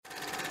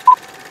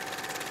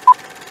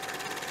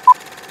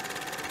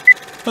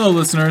Hello,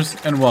 listeners,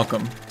 and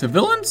welcome to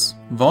Villains,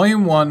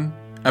 Volume 1,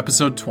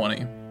 Episode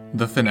 20,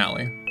 the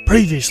finale.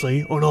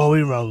 Previously, on Are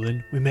We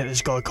Rolling, we met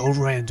this guy called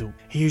Randall.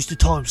 He used the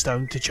time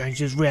stone to change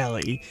his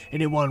reality,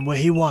 and it won where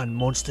he won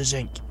Monsters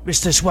Inc.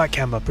 Mr.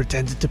 Swackhammer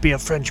pretended to be a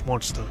French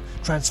monster,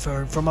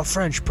 transferring from a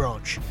French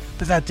branch.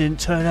 But that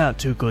didn't turn out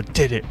too good,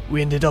 did it?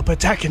 We ended up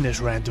attacking this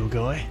Randall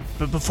guy.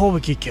 But before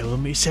we could kill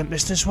him, he sent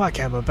Mr.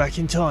 Swackhammer back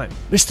in time.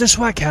 Mr.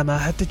 Swackhammer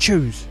had to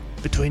choose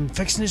between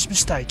fixing his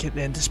mistake at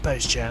the end of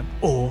Space Jam,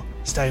 or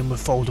staying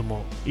with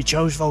Voldemort. He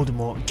chose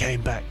Voldemort and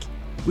came back.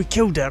 We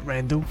killed that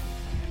Randall.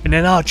 And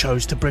then I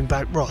chose to bring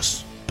back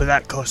Ross, but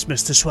that cost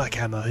Mr.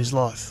 Swackhammer his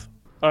life.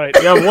 Alright,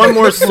 you have one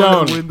more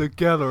stone. Win the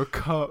Geller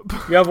Cup.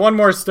 You have one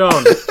more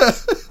stone.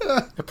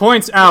 The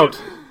point's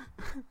out.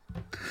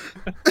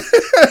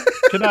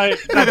 Can I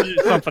do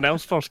something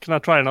else first? Can I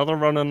try another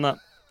run on that?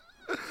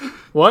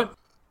 What?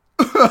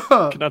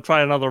 Can I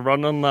try another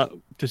run on that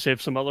to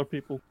save some other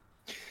people?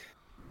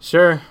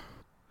 Sure.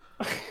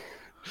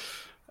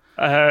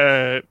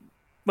 Well.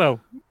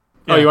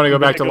 Oh, you want to go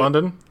back to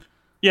London?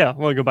 Yeah, I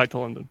want to go back to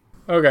London.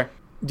 Okay.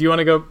 Do you want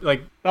to go,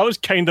 like... That was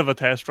kind of a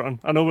test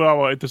run. I know I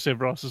wanted to save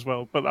Ross as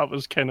well, but that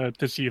was kind of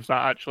to see if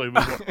that actually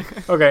would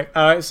work. Okay,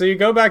 so you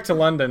go back to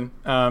London.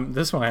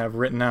 This one I have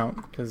written out,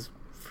 because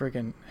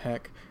friggin'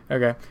 heck.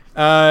 Okay.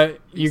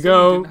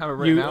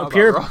 You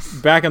appear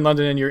back in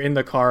London and you're in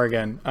the car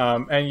again.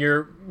 And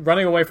you're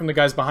running away from the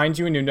guys behind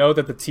you, and you know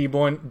that the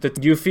T-Bone...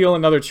 You feel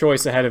another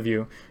choice ahead of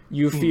you.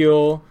 You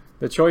feel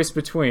the choice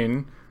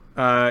between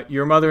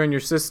your mother and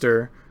your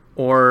sister...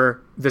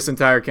 or this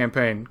entire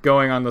campaign,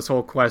 going on this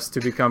whole quest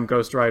to become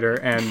Ghost Rider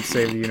and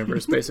save the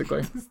universe,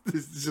 basically.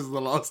 This is just the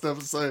last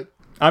episode.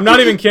 I'm not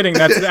even kidding.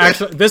 That's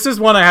actually, this is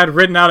one I had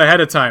written out ahead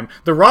of time.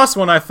 The Ross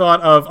one I thought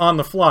of on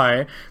the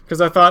fly,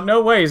 because I thought,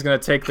 no way he's going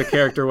to take the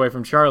character away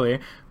from Charlie.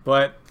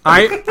 But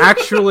I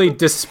actually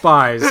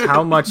despise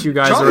how much you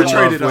guys are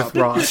in love with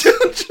Ross.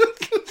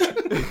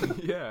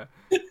 Yeah.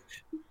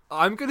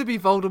 I'm gonna be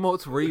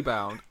Voldemort's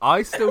rebound.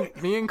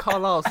 Me and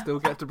Carlisle still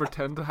get to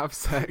pretend to have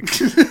sex.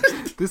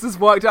 This has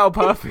worked out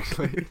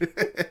perfectly.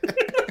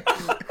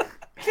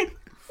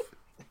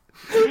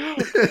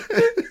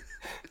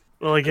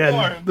 Well,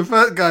 again,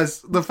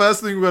 the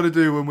first thing we're gonna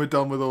do when we're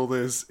done with all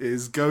this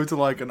is go to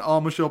like an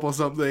armor shop or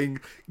something,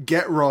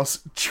 get Ross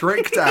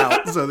tricked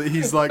out so that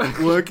he's like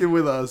working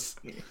with us.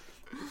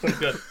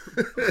 Good.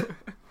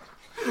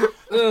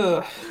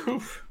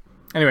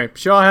 Anyway,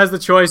 Shaw has the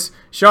choice.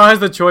 Shaw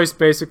has the choice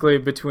basically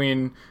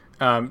between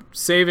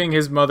saving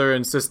his mother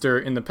and sister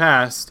in the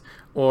past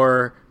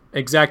or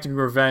exacting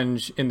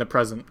revenge in the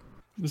present.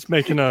 Just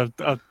making a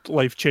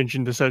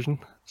life-changing decision.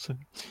 So.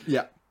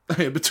 Yeah,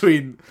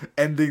 between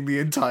ending the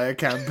entire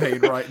campaign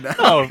right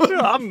now.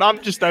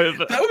 I'm just out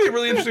of it. That would be a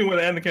really interesting way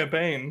to end the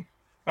campaign,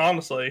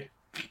 honestly.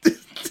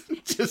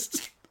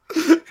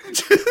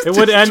 It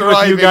would end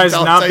with you guys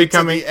not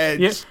becoming...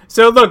 Yeah.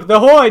 So look, the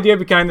whole idea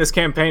behind this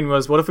campaign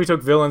was, what if we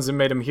took villains and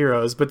made them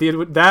heroes? But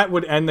that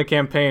would end the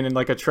campaign in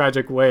like a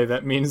tragic way.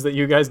 That means that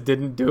you guys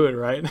didn't do it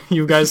right.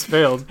 You guys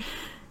failed.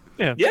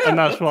 Yeah, and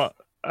that's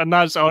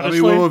honestly... I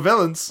mean, we're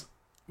villains.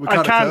 We're kind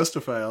of cursed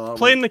to fail, aren't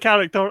playing we? the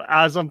character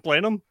as I'm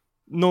playing him,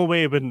 no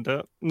way he wouldn't do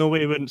it. No way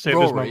he wouldn't save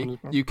his mum.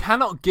 You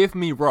cannot give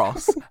me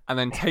Ross and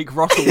then take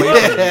Ross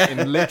away from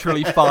me in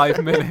literally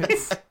 5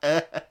 minutes.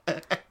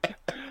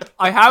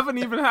 I haven't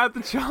even had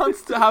the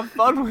chance to have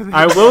fun with it.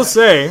 I will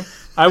say,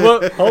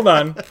 hold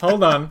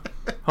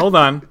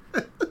on.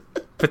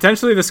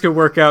 Potentially this could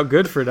work out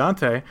good for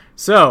Dante.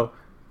 So,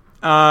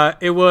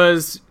 it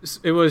was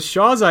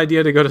Shaw's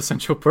idea to go to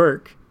Central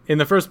Perk in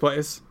the first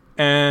place,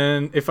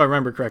 and if I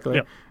remember correctly.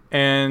 Yep.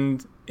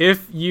 And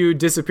if you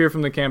disappear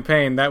from the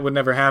campaign, that would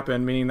never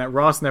happen, meaning that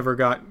Ross never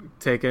got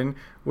taken,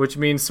 which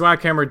means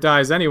Swackhammer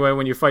dies anyway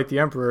when you fight the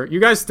Emperor. You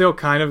guys still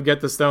kind of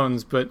get the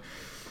stones, but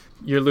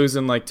you're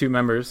losing like 2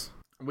 members.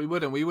 We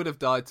would have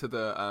died to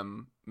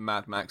the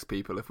Mad Max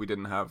people if we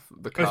didn't have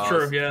the cars. That's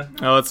true, yeah.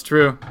 Oh, that's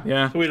true,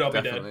 yeah. So we'd all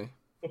Definitely.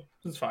 be dead.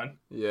 It's fine.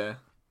 Yeah.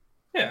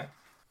 Yeah.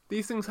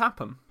 These things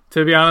happen.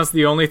 To be honest,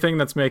 the only thing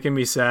that's making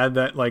me sad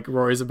that like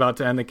Rory's about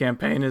to end the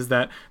campaign is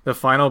that the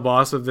final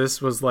boss of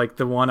this was like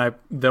the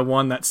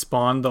one that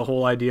spawned the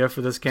whole idea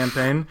for this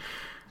campaign.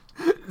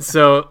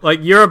 So like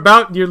you're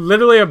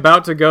literally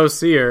about to go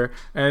see her,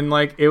 and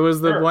like it was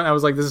the one I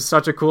was like, this is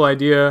such a cool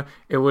idea.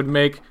 It would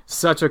make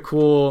such a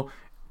cool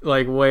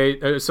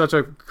such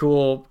a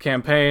cool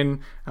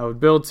campaign. I would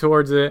build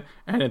towards it,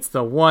 and it's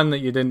the one that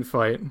you didn't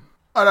fight.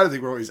 I don't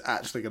think Rory's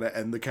actually going to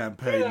end the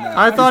campaign now.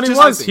 I thought he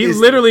was. He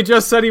literally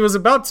just said he was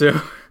about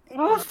to.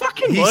 Well,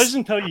 fucking was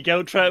until you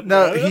guilt trip.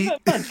 No,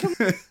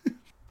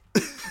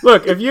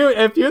 Look, if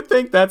you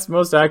think that's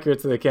most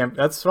accurate to the camp,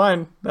 that's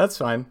fine. That's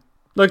fine.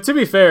 Look, to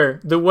be fair,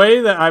 the way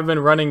that I've been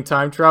running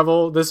time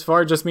travel this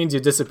far just means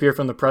you disappear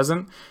from the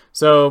present.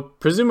 So,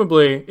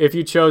 presumably, if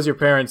you chose your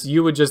parents,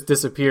 you would just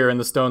disappear and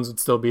the stones would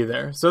still be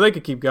there. So they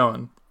could keep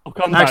going.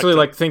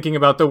 Thinking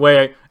about the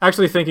way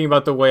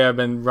I've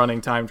been running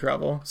time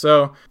travel.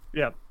 So,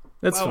 yeah.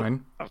 That's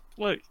fine.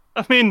 Look,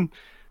 I mean,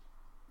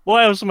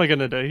 what else am I going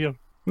to do here?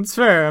 It's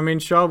fair. I mean,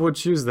 Shaw would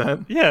choose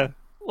that. Yeah.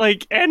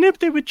 Like,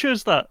 anybody would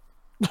choose that.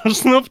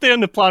 There's nobody on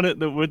the planet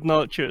that would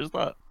not choose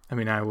that. I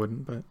mean, I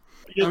wouldn't, but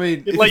I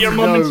mean, if Like, you your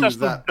mum and know sister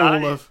that die.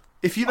 all of...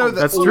 If you know that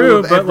That's all true,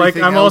 of but, like,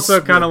 everything I'm also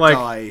else kinda will like-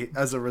 die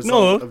as a No,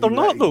 result of they're you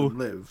not, letting though. them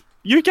live.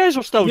 You guys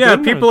are still yeah,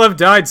 doing people this. have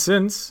died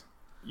since.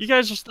 You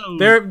guys are still...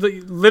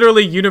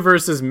 Literally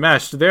universes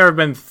meshed. There have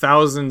been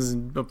thousands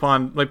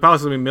upon, like,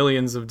 possibly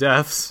millions of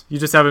deaths. You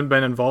just haven't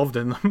been involved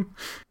in them.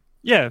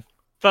 Yeah,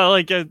 but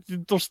like,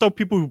 there's still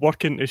people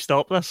working to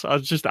stop this.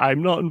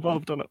 I'm not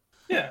involved in it.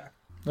 Yeah.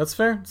 That's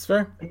fair. That's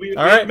fair. We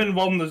All right. haven't been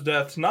involved in those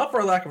deaths, not for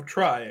a lack of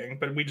trying,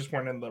 but we just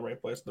weren't in the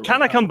right place. At the Can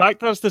right I come time. back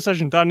to this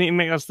decision? Do I need to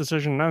make this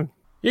decision now?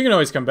 You can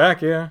always come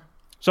back, yeah.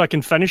 So I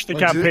can finish the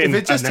Like, campaign.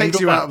 if it just and then takes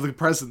go you back? out of the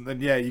present,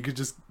 then yeah, you could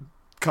just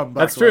come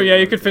back. That's true. later, Yeah,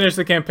 you could okay. finish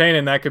the campaign,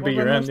 and that could be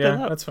Well, your then end. let's do Yeah,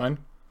 that. that's fine.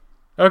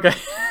 Okay.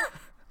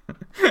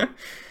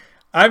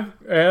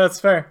 That's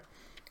fair.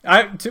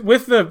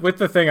 With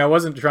the thing, I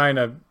wasn't trying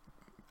to.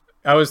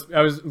 I was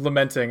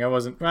lamenting. I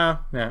wasn't.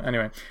 Well, yeah.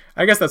 Anyway,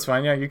 I guess that's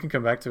fine. Yeah, you can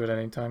come back to it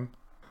anytime.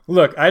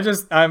 Look,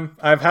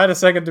 I've had a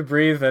second to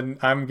breathe, and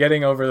I'm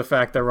getting over the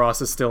fact that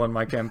Ross is still in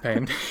my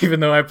campaign, even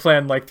though I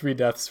planned like 3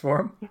 deaths for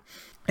him.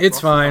 It's Ross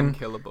is fine.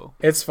 unkillable.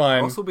 It's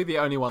fine. Ross will be the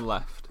only one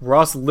left.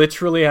 Ross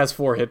literally has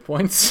 4 hit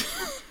points.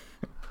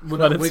 We're, But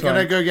not- it's we're gonna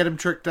fine. go get him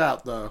tricked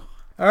out, though.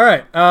 All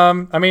right.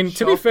 I mean,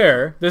 to be Sure.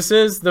 fair, this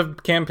is the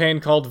campaign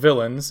called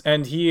Villains,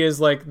 and he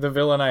is like the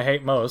villain I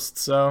hate most.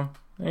 So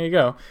there you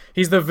go.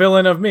 He's the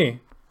villain of me,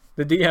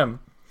 the DM.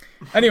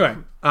 Anyway,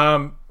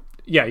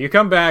 yeah, you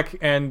come back,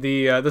 and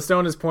the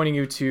stone is pointing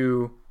you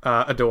to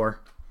a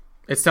door.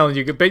 It's telling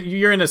you, but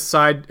you're in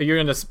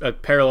a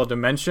parallel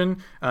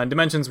dimension.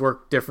 Dimensions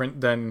work different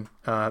than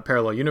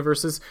parallel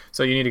universes,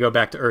 so you need to go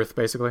back to Earth,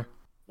 basically.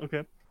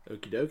 Okay.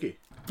 Okie dokie.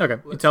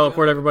 Okay, you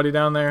teleport everybody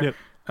down there.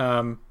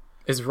 Yep.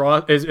 Is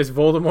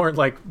Voldemort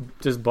like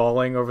just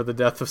bawling over the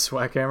death of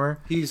Swackhammer?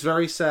 He's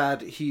very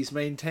sad. He's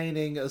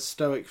maintaining a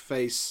stoic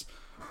face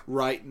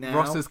right now.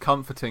 Ross is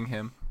comforting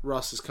him.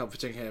 Ross is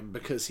comforting him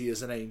because he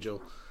is an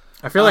angel.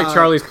 I feel like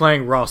Charlie's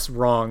playing Ross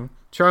wrong.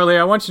 Charlie,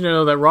 I want you to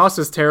know that Ross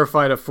is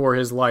terrified for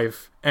his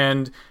life,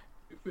 and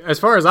as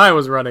far as I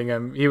was running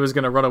him, he was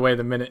going to run away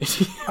the minute.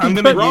 I'm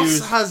gonna Ross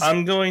use. has-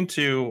 I'm going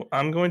to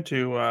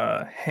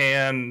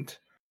hand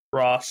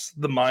Ross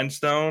the Mind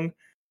Stone,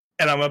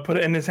 and I'm gonna put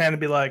it in his hand and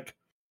be like,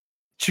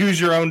 "Choose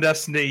your own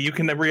destiny. You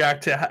can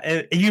react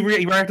to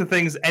react to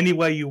things any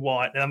way you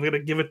want." And I'm gonna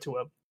give it to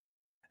him,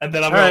 and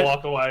then I'm gonna Alright.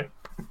 walk away.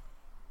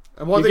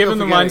 And one You thing give you're him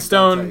the forgetting, Mind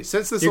Stone. Dante,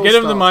 since this You all give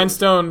him the started- Mind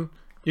Stone.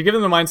 You give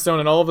him the Mind Stone,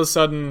 and all of a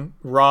sudden,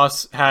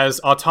 Ross has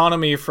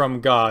autonomy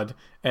from God,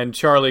 and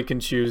Charlie can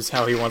choose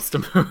how he wants to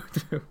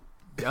move.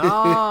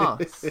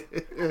 Yes.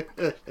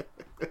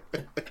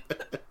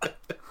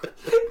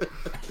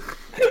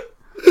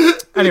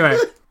 Anyway,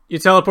 you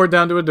teleport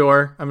down to a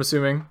door, I'm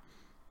assuming.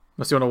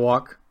 Unless you want to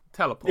walk.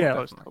 Teleport. Yeah,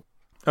 let's definitely.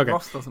 Okay.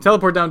 Ross doesn't.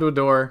 Teleport down to a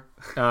door.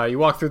 You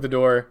walk through the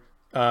door.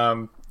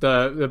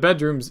 The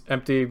bedroom's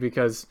empty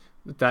because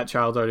that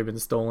child's already been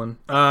stolen.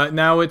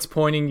 Now it's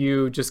pointing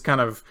you just kind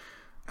of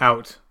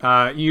out.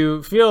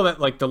 You feel that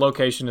like the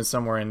location is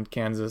somewhere in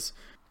Kansas,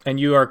 and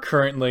you are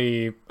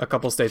currently a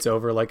couple states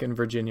over, like in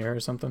Virginia or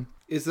something.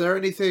 Is there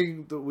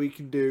anything that we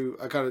can do?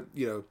 I kind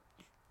of,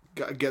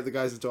 get the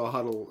guys into a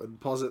huddle and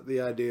posit the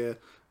idea.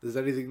 There's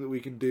anything that we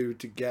can do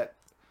to get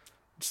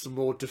some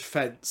more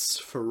defense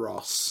for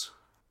Ross?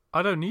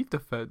 I don't need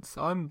defense.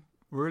 I'm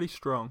really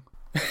strong.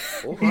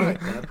 All right,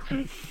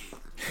 then.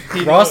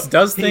 Ross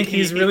does think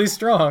he's really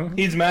strong.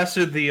 He's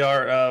mastered the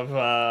art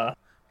of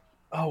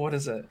what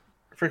is it?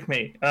 Frick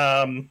me.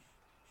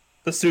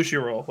 The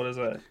sushi roll. What is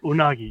it?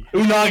 Unagi.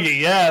 Unagi.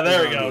 Yeah,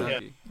 there we go.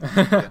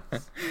 Yeah.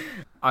 Yes.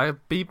 I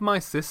beat my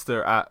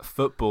sister at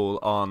football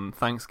on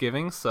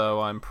Thanksgiving,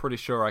 so I'm pretty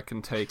sure I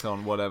can take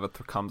on whatever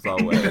comes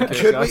our way.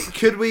 Okay, guys?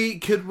 Could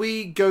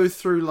we go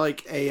through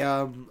like a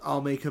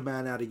I'll make a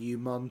man out of you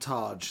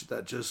montage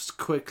that just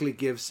quickly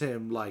gives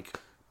him like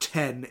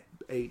 10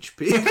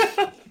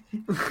 HP?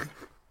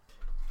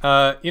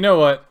 You know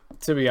what?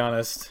 To be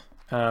honest,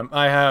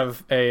 I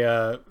have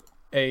a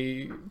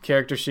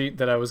character sheet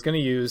that I was going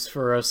to use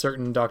for a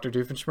certain Dr.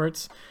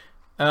 Doofenshmirtz,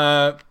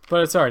 but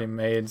it's already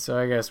made, so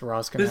I guess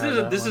Ross can have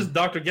that This one. is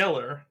Dr.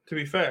 Geller, to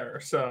be fair.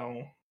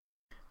 So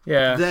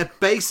Yeah. They're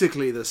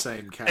basically the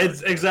same character.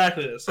 it's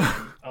exactly the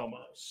same,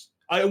 almost.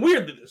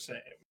 Weirdly the same.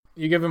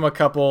 You give him a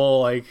couple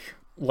like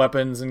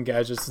weapons and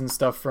gadgets and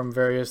stuff from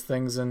various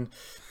things, and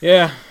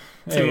yeah.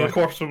 To there you a go.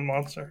 corpse of a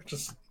monster.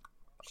 Just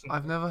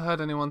I've never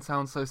heard anyone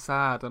sound so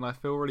sad, and I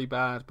feel really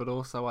bad, but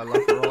also I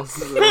love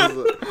Ross.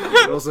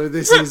 Also,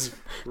 this is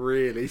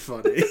really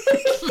funny.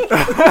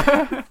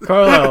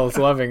 Carlisle's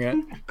loving it.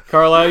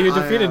 Carlisle, you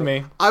defeated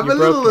me. I'm You a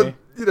broke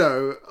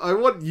little, me. I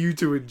want you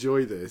to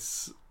enjoy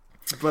this,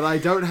 but I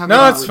don't have.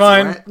 No, any it's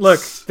fine. regrets. Look,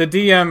 the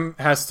DM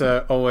has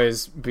to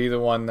always be the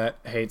one that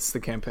hates the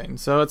campaign,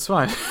 so it's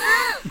fine.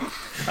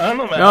 I don't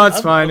know, man. No, it's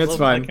I fine, love it's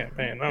that fine.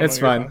 campaign. I don't It's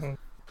know what you're fine.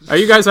 talking- Are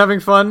you guys having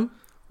fun?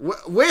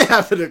 We're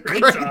having a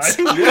great time.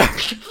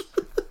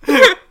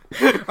 time.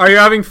 Are you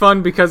having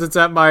fun because it's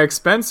at my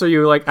expense, or are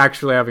you like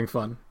actually having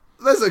fun?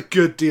 There's a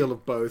good deal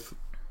of both.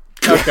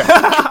 Okay.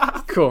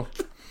 Cool.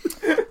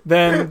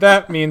 Then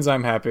that means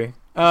I'm happy.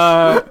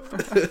 All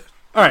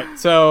right.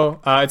 So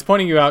it's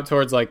pointing you out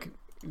towards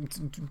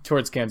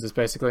towards Kansas,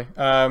 basically.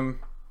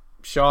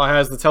 Shaw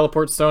has the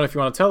teleport stone if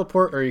you want to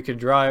teleport, or you could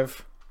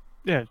drive.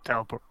 Yeah,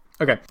 teleport.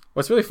 Okay.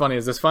 What's really funny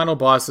is this final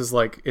boss is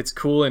it's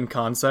cool in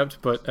concept,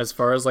 but as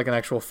far as an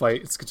actual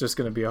fight, it's just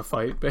going to be a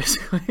fight,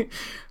 basically.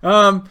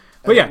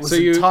 But yeah, it was so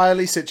you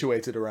entirely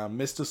situated around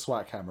Mr.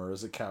 Swackhammer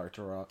as a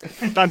character arc.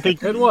 Dante,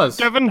 it was.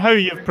 given how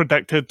you've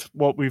predicted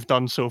what we've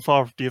done so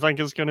far, do you think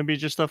it's going to be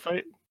just a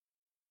fight?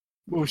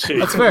 We'll see.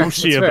 That's fair. We'll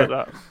see That's about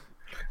fair. that.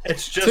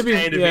 It's just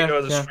Danny DeVito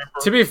as a stripper.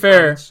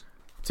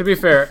 To be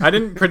fair, I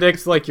didn't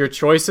predict your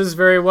choices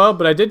very well,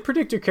 but I did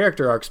predict your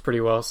character arcs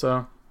pretty well.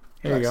 So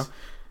here you go.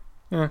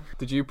 Yeah.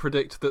 Did you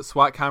predict that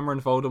Swackhammer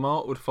and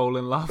Voldemort would fall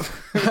in love?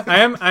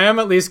 I am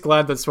at least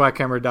glad that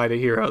Swackhammer died a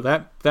hero.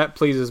 That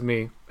pleases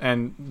me,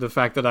 and the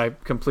fact that I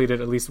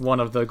completed at least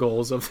one of the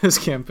goals of this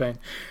campaign.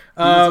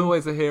 He was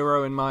always a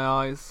hero in my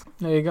eyes.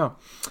 There you go.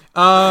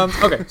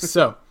 Okay,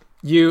 so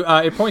you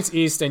it points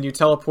east, and you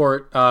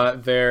teleport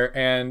there,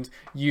 and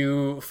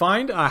you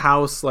find a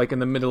house in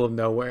the middle of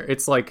nowhere.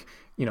 It's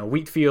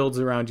wheat fields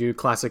around you,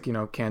 classic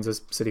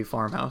Kansas City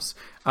farmhouse.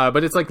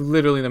 But it's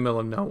literally in the middle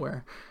of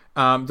nowhere.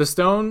 The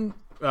stone,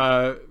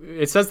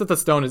 it says that the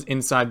stone is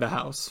inside the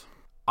house.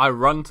 I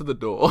run to the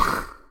door.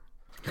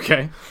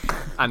 Okay.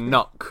 And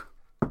knock.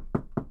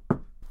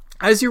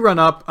 As you run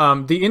up,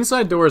 the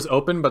inside door is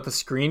open, but the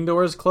screen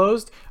door is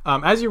closed.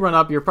 As you run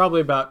up, you're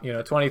probably about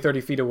 20,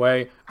 30 feet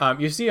away.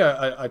 You see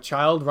a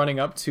child running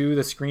up to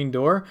the screen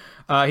door.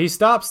 He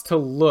stops to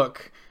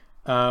look.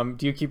 Do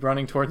you keep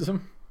running towards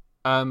him?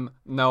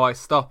 No, I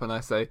stop and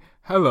I say,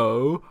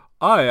 "Hello,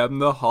 I am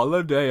the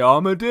Holiday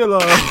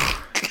Armadillo."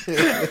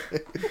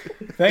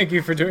 Thank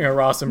you for doing a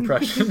Ross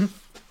impression.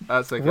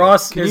 That's okay.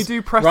 Ross, can you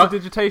do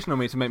prestidigitation on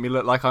me to make me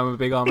look like I'm a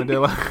big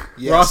armadillo?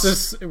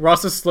 Yes.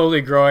 Ross is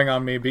slowly growing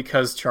on me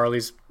because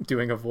Charlie's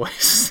doing a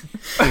voice.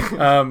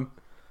 Do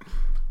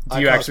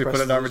you actually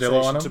put an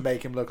armadillo on him? To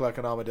make him look like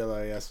an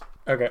armadillo, yes.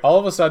 Okay, all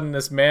of a sudden,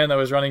 this man that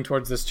was running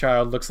towards this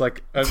child looks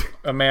like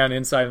a man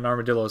inside an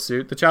armadillo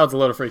suit. The child's a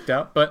little freaked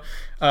out, but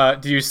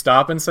do you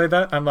stop and say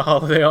that? I'm the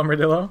Holiday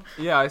Armadillo?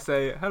 Yeah, I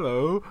say,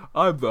 "Hello,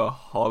 I'm the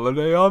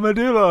Holiday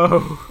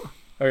Armadillo."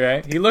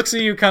 Okay, he looks at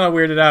you kind of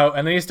weirded out,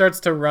 and then he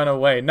starts to run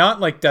away. Not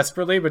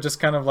desperately, but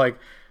just kind of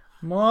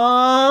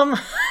 "Mom!"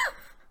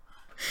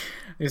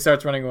 He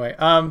starts running away.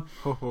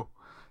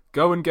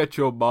 Go and get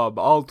your mom.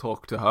 I'll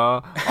talk to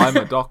her. I'm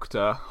a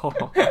doctor.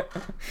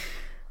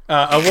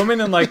 A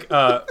woman in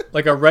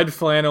a red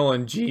flannel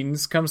and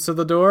jeans comes to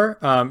the door.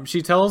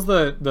 She tells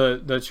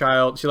the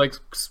child, she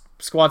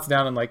squats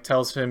down and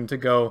tells him to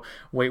go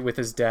wait with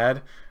his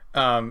dad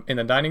in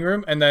the dining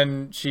room, and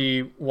then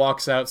she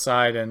walks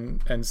outside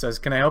and says,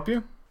 "Can I help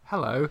you?"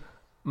 Hello,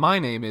 my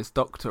name is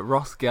Dr.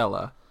 Ross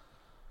Geller.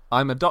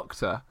 I'm a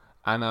doctor,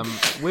 and I'm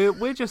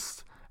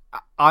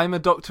a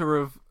doctor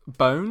of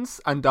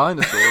bones and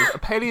dinosaurs, a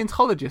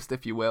paleontologist,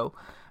 if you will.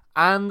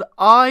 And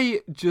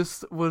I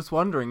just was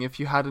wondering if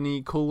you had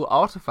any cool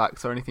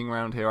artifacts or anything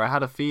around here. I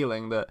had a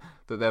feeling that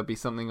there'd be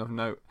something of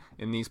note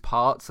in these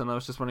parts, and I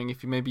was just wondering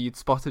if you'd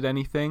spotted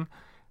anything.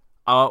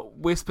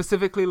 We're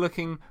specifically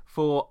looking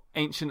for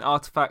ancient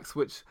artifacts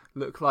which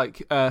look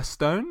like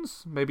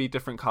stones, maybe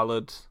different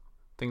coloured,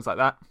 things like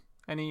that.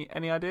 Any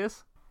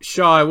ideas?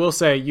 Shaw, I will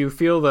say, you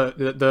feel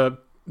the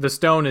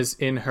stone is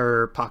in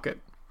her pocket,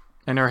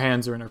 and her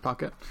hands are in her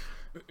pocket.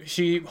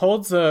 She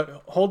holds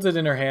it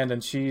in her hand,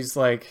 and she's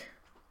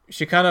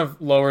she kind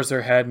of lowers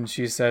her head, and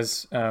she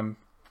says,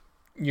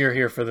 "You're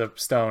here for the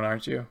stone,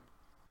 aren't you?"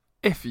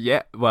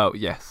 Well,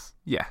 yes.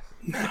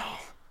 No.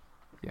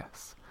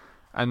 Yes.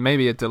 And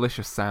maybe a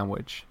delicious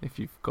sandwich, if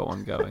you've got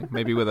one going.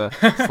 Maybe with a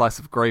slice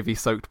of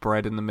gravy-soaked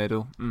bread in the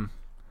middle.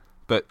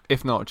 But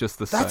if not, just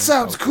the stone. That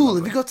sounds cool.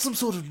 Have you got some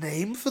sort of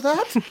name for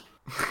that?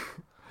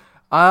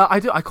 I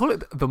do. I call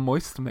it the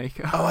Moist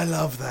Maker. Oh, I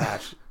love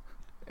that.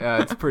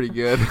 Yeah, it's pretty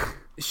good.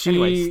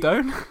 Anyway,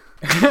 stone?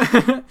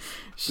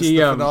 She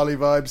the finale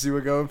vibes you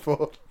were going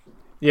for.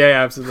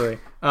 Yeah, absolutely.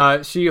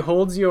 She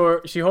holds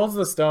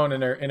the stone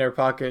in her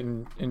pocket,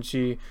 and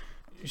she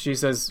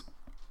says,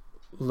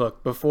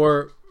 "Look,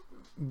 before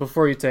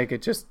you take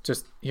it,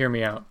 just hear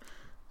me out,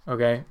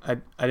 okay? I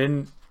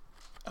didn't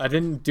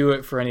do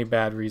it for any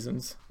bad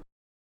reasons."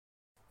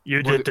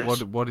 You did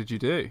this. What did you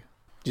do?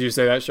 Did you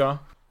say that, Shaw?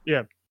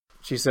 Yeah.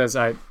 She says,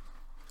 I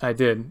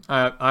did.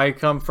 I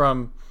come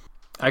from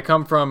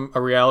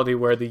a reality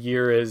where the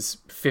year is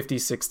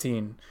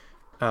 5016,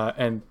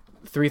 and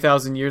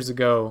 3,000 years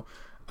ago,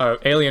 an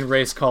alien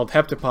race called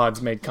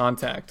heptapods made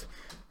contact,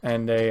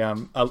 and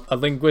a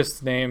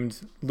linguist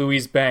named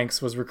Louise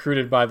Banks was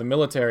recruited by the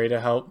military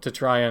to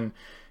try and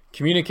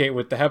communicate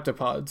with the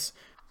heptapods.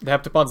 The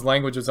heptapods'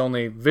 language was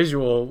only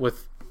visual,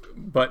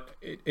 but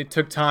it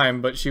took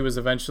time. But she was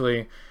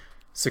eventually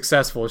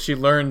successful. She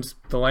learned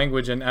the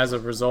language, and as a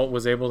result,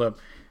 was able to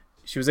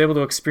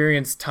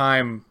experience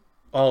time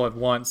all at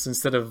once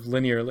instead of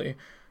linearly.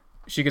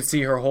 she could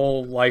see her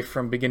whole life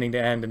from beginning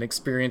to end and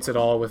experience it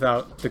all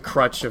without the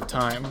crutch of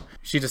time.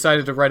 She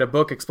decided to write a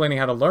book explaining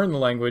how to learn the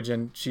language,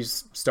 and she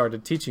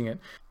started teaching it.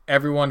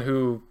 Everyone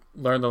who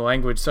learned the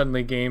language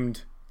suddenly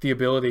gained the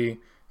ability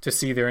to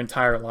see their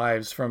entire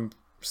lives from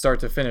start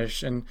to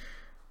finish. And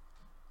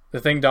the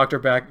thing Dr.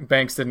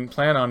 Banks didn't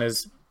plan on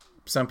is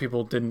some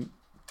people didn't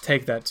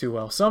take that too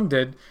well. Some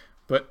did,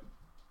 but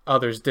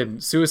others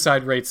didn't.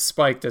 Suicide rates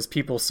spiked as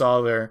people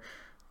saw their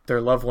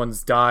loved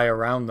ones die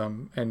around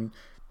them, and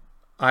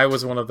I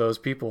was one of those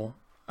people.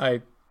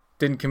 I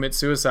didn't commit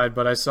suicide,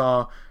 but I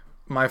saw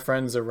my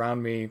friends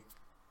around me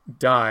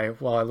die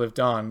while I lived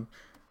on.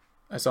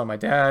 I saw my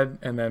dad,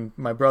 and then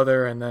my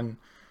brother, and then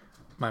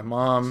my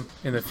mom.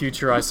 In the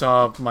future, I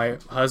saw my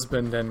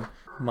husband and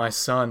my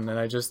son, and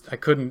I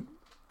couldn't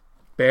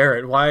bear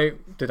it. Why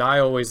did I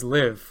always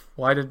live?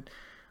 Why did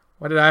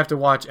I have to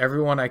watch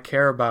everyone I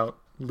care about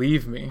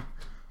leave me?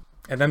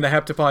 And then the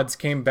heptapods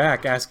came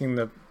back asking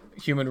the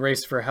human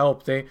race for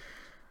help.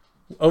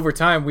 Over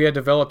time, we had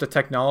developed a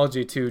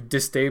technology to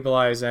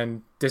destabilize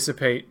and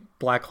dissipate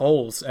black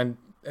holes, and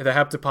the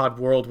heptapod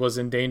world was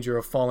in danger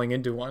of falling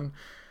into one.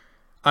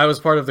 I was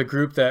part of the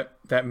group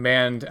that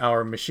manned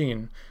our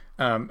machine.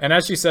 And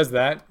as she says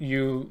that,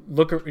 you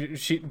look,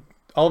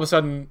 all of a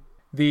sudden,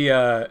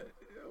 the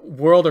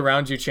world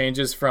around you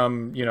changes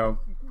from,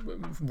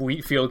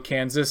 Wheatfield,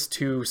 Kansas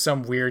to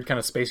some weird kind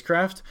of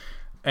spacecraft,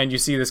 and you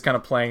see this kind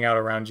of playing out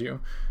around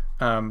you.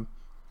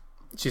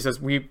 She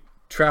says, we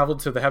traveled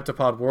to the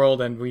heptapod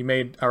world, and we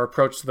made our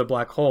approach to the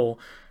black hole.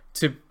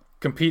 To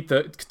complete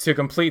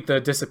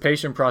the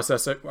dissipation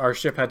process, our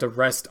ship had to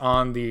rest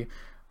on the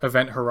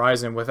event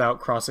horizon without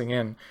crossing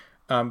in.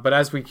 But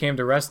as we came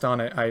to rest on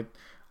it,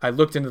 I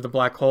looked into the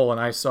black hole, and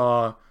I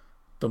saw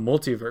the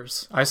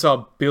multiverse. I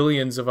saw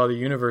billions of other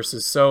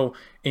universes so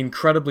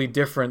incredibly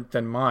different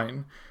than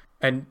mine.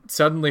 And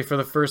suddenly, for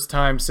the first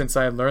time since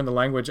I had learned the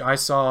language, I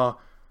saw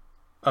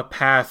a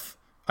path.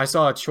 I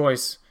saw a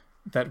choice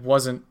that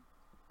wasn't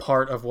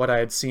part of what I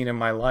had seen in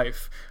my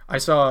life. I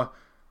saw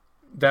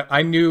that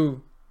I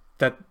knew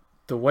that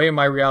the way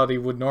my reality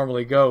would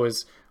normally go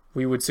is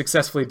we would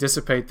successfully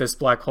dissipate this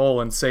black hole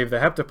and save the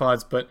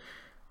heptapods, but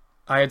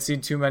I had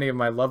seen too many of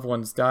my loved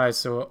ones die,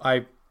 so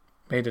I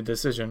made a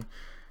decision.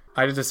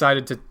 I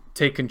decided to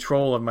take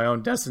control of my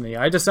own destiny.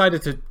 I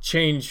decided to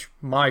change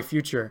my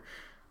future.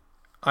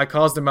 I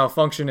caused a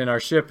malfunction in our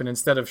ship, and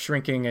instead of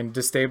shrinking and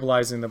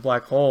destabilizing the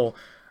black hole,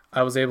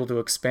 I was able to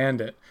expand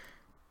it.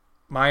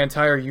 My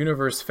entire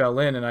universe fell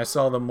in, and I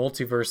saw the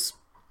multiverse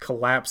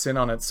collapse in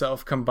on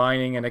itself,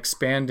 combining and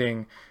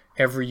expanding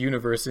every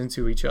universe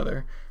into each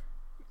other.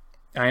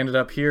 I ended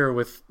up here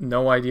with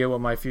no idea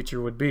what my future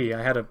would be.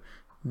 I had a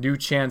new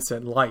chance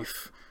at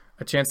life,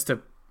 a chance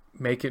to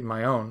make it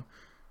my own.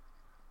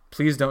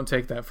 Please don't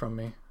take that from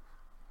me.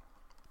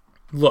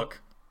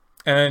 Look,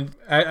 and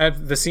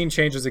the scene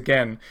changes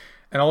again,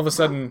 and all of a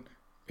sudden,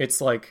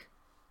 it's like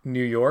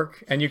New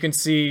York, and you can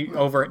see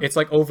it's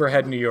like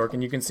overhead New York,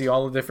 and you can see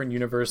all the different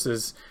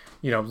universes,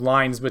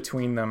 lines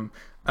between them.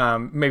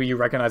 Maybe you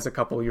recognize a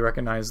couple. You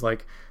recognize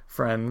like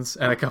Friends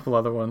and a couple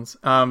other ones.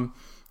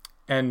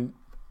 And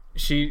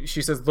she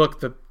says,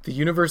 look, the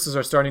universes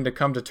are starting to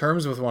come to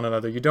terms with one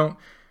another. You don't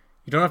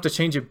have to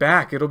change it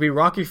back. It'll be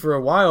rocky for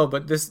a while,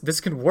 but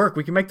this can work.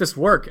 We can make this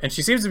work. And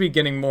she seems to be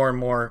getting more and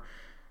more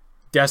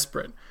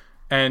desperate.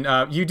 And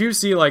you do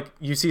see,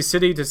 you see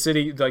city to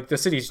city, like the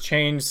city's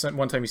changed.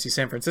 One time you see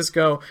San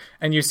Francisco,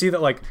 and you see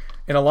that,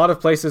 in a lot of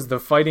places, the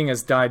fighting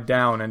has died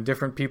down, and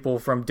different people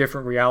from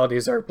different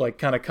realities are,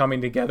 kind of coming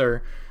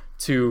together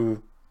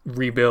to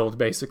rebuild,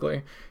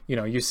 basically.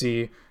 You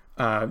see,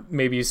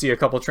 maybe you see a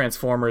couple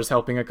Transformers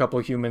helping a couple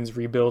humans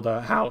rebuild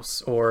a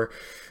house, or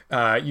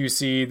you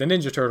see the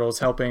Ninja Turtles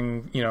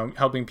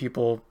helping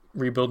people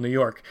rebuild New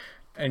York.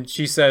 And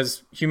she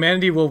says,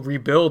 humanity will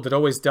rebuild. It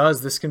always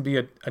does. This can be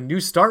a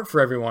new start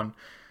for everyone.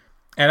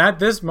 And at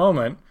this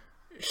moment,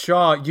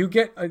 Shaw, you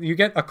get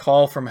a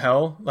call from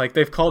hell.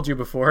 They've called you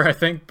before, I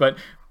think. But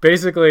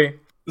basically...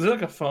 Is it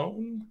like a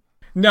phone?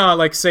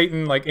 No,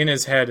 Satan, in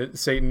his head,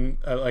 Satan,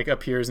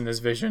 appears in his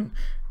vision.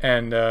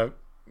 And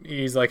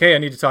he's like, hey, I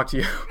need to talk to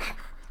you.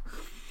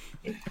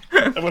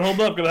 I would hold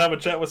up, gonna have a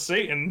chat with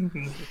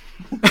Satan.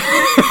 All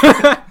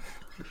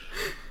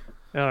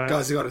right.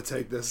 Guys, you gotta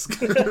take this.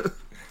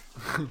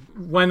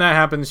 When that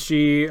happens,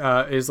 she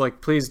is like,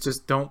 please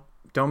just don't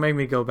make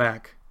me go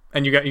back.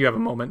 And you have a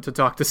moment to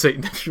talk to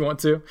Satan if you want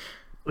to.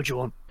 What you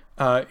want?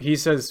 He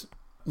says,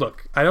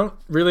 look, I don't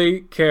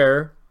really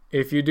care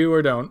if you do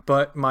or don't,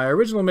 but my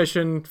original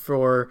mission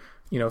for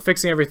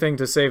fixing everything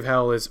to save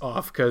hell is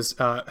off, because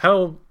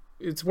hell,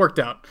 it's worked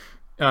out.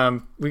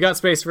 We got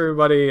space for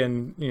everybody,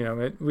 and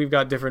we've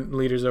got different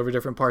leaders over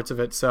different parts of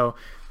it, so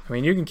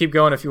you can keep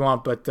going if you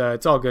want, but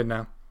it's all good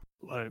now.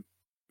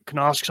 Can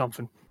I ask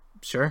something?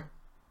 Sure.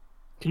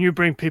 Can you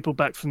bring people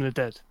back from the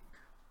dead?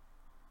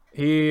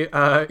 He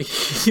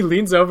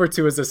leans over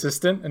to his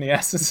assistant, and he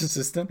asks his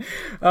assistant,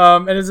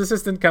 and his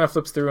assistant kind of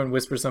flips through and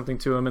whispers something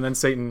to him, and then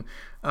Satan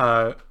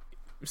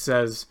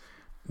says,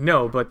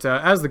 no, but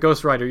as the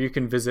Ghost Rider, you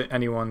can visit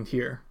anyone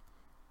here.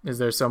 Is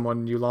there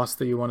someone you lost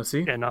that you want to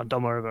see? Yeah, no,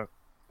 don't worry about it.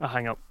 I'll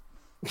hang up.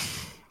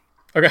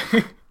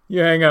 Okay, you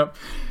hang up.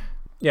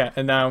 Yeah,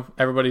 and now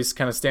everybody's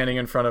kind of standing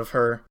in front of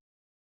her.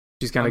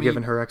 She's kind of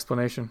giving her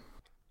explanation.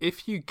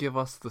 If you give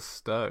us the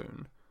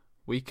stone,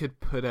 we could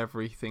put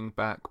everything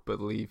back but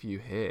leave you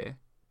here.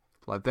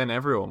 Like, then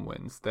everyone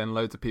wins. Then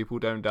loads of people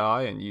don't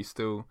die and you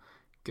still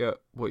get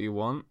what you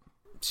want.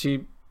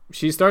 She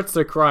starts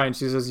to cry and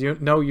she says, you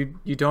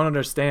don't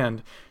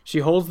understand. She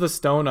holds the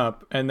stone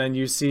up and then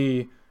you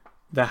see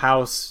the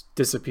house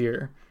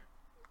disappear.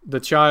 The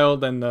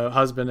child and the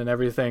husband and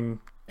everything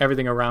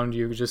around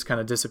you just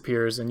kind of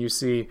disappears, and you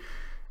see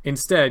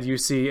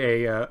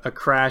a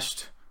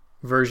crashed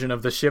version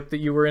of the ship that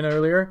you were in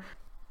earlier,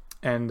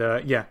 and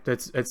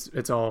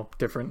it's all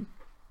different.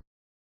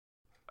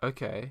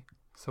 Okay,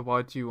 so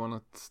why do you want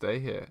to stay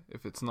here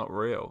if it's not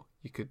real?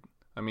 We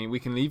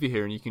can leave you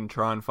here and you can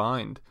try and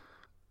find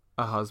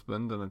a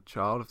husband and a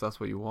child if that's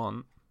what you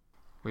want.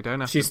 We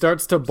don't have to. She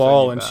starts to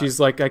bawl and she's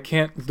like, I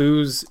can't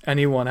lose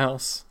anyone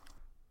else.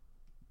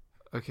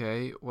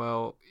 Okay,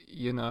 well,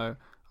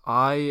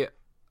 I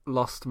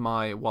lost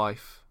my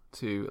wife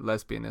to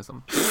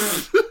lesbianism.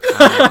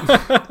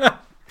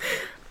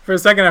 For a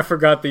second, I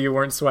forgot that you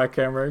weren't Swag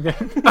Camera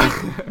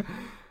again.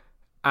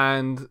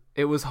 And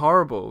it was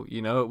horrible,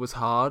 it was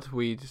hard.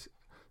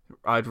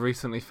 I'd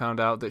recently found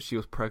out that she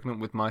was pregnant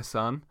with my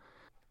son,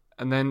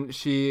 and then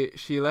she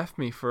left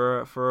me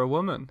for a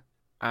woman,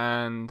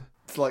 and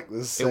it's like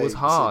the same it was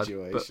hard,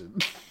 situation.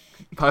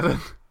 Pardon?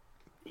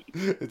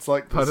 It's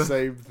like the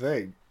same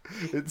thing.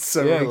 It's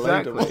so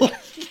relatable.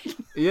 Exactly.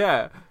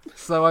 Yeah.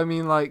 So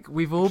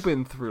we've all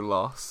been through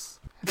loss,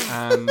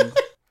 and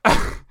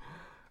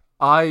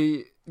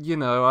I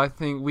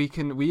think we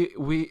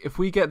if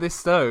we get this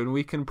stone,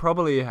 we can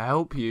probably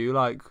help you.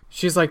 Like,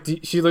 she's like,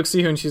 she looks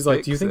at you and she's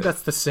like, do you think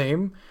that's the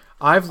same?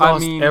 I've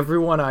lost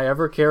everyone I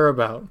ever care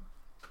about.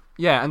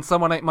 Yeah, and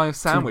someone ate my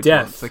sandwich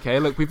once. Okay,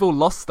 look, we've all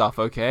lost stuff.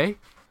 Okay.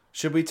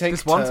 Should we take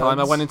this one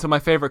time? I went into my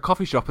favorite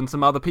coffee shop and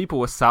some other people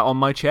were sat on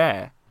my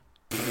chair.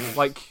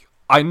 Like,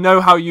 I know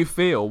how you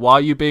feel. Why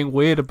are you being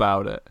weird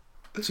about it?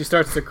 She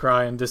starts to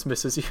cry and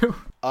dismisses you.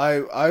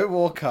 I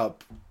walk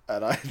up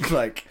and I'm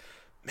like,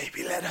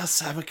 maybe let us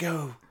have a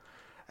go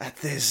at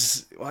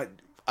this.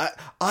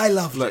 I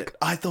loved it.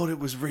 I thought it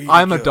was really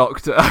I'm good. A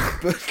doctor.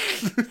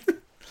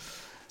 But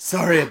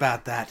sorry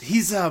about that.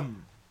 He's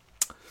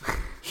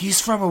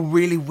from a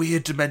really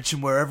weird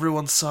dimension where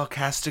everyone's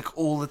sarcastic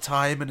all the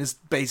time and is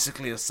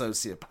basically a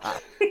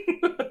sociopath.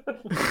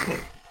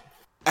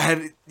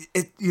 And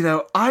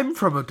I'm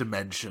from a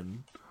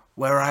dimension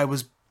where I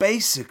was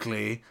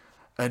basically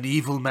an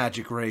evil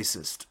magic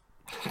racist.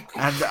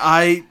 And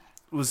I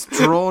was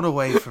drawn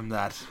away from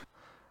that.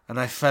 And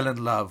I fell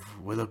in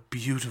love with a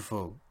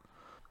beautiful,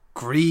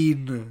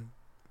 green,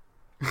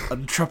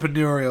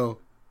 entrepreneurial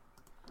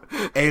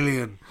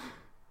alien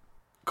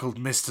called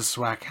Mr.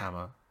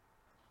 Swackhammer.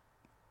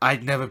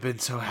 I'd never been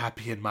so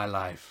happy in my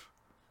life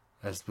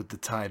as with the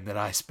time that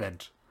I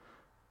spent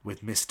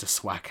with Mr.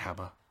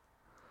 Swackhammer.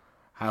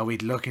 How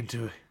we'd look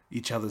into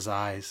each other's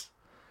eyes,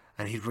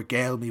 and he'd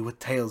regale me with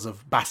tales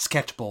of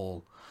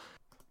basketball,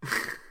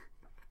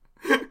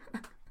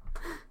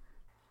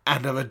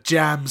 and of a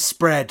jam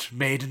spread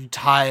made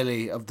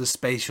entirely of the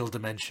spatial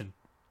dimension.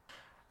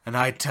 And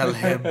I'd tell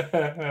him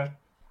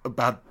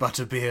about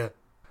butterbeer,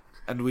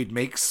 and we'd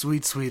make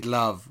sweet, sweet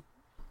love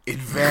in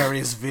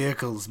various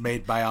vehicles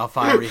made by our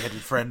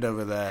fiery-headed friend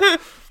over there.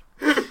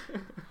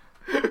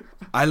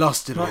 I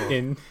lost it all.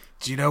 Do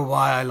you know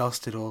why I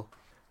lost it all?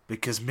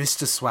 Because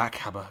Mr.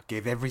 Swackhammer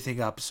gave everything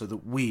up so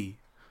that we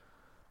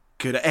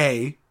could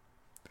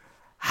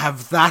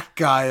have that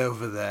guy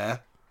over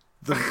there,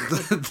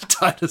 the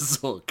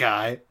dinosaur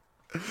guy,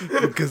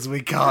 because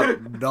we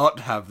can't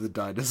not have the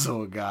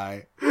dinosaur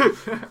guy,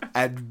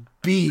 and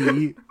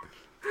B,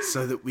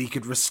 so that we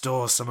could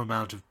restore some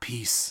amount of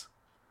peace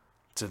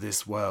to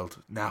this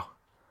world. Now,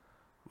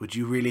 would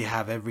you really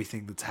have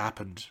everything that's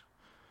happened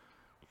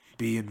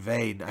be in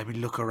vain? I mean,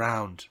 look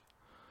around.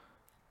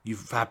 You've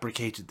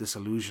fabricated this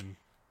illusion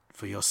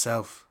for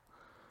yourself.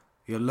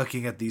 You're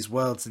looking at these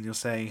worlds and you're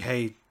saying,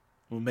 hey,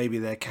 well, maybe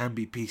there can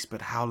be peace,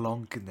 but how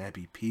long can there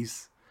be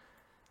peace?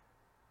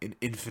 In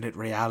infinite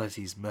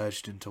realities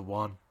merged into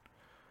one.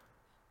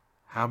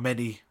 How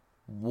many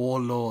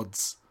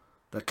warlords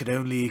that could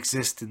only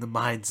exist in the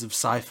minds of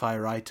sci-fi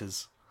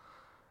writers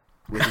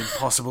with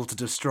impossible to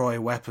destroy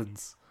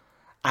weapons,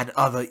 and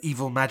other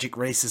evil magic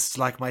racists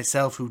like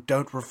myself who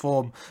don't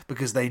reform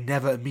because they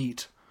never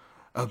meet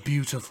a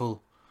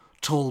beautiful,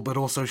 tall but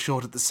also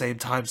short at the same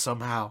time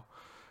somehow,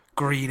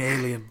 green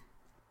alien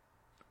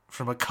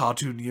from a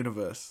cartoon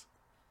universe.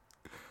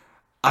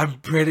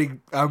 I'm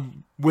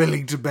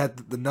willing to bet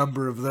that the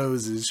number of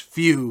those is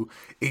few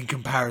in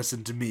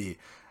comparison to me.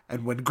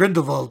 And when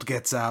Grindelwald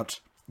gets out,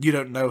 you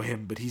don't know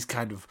him, but he's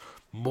kind of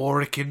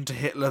more akin to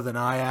Hitler than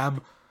I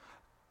am.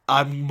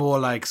 I'm more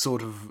like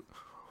sort of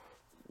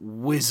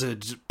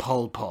wizard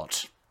Pol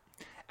Pot,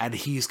 and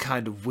he's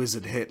kind of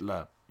wizard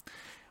Hitler.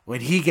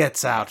 When he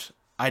gets out,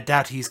 I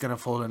doubt he's going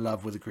to fall in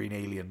love with a green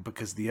alien,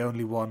 because the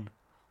only one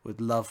with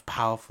love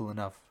powerful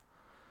enough,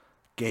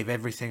 gave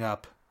everything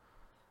up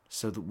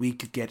so that we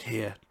could get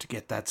here to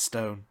get that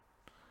stone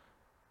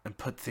and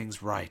put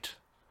things right.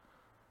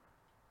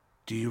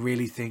 Do you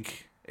really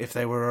think if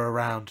they were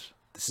around,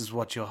 this is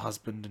what your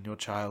husband and your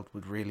child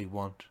would really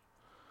want?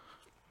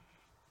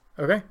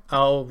 Okay,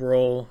 I'll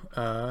roll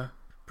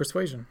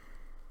persuasion.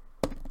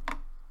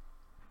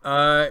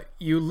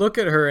 You look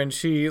at her and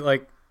she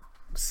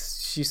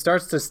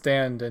starts to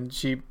stand and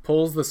she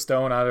pulls the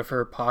stone out of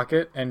her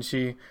pocket and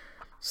she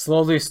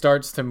slowly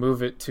starts to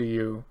move it to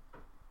you.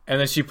 And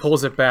then she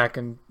pulls it back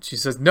and she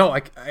says, "No,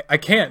 I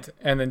can't."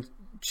 And then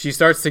she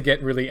starts to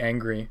get really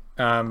angry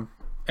and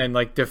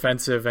like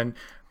defensive, and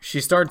she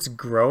starts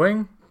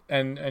growing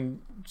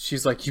and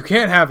she's like, "You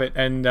can't have it."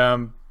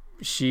 And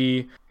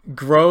she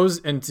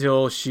grows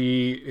until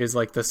she is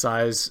like the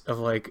size of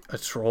like a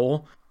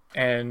troll,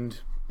 and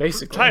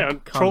basically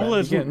troll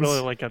isn't begins.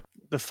 really like a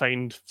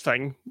defined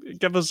thing.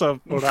 Give us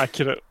a more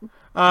accurate.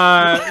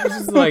 This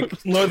is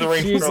like Lord of the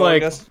Rings she's troll, I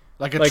like guess.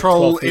 Like a Like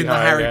troll 12 feet in the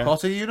high, Harry yeah.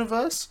 Potter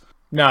universe?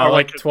 no, Or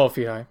like like 12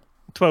 feet high.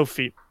 12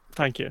 feet.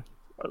 Thank you.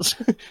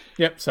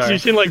 Yep, So sorry. you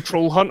seen like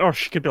Troll Hunter?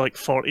 She could be like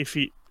 40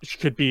 feet. She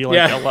could be like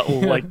Yeah. a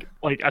little like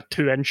a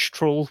 2-inch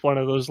troll, one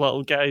of those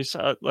little guys.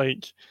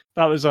 Like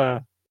that was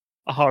a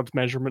hard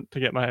measurement to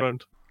get my head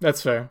around.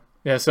 That's fair.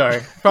 Yeah,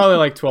 sorry. Probably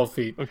like 12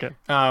 feet. Okay.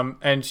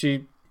 And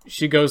she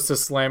goes to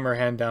slam her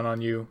hand down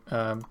on you.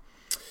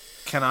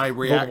 Can I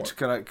react?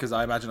 Because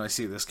I imagine I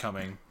see this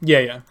coming.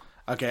 Yeah.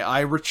 Okay, I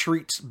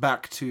retreat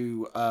back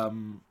to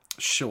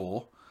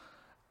Shaw,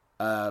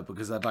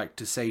 because I'd like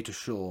to say to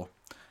Shaw,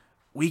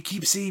 we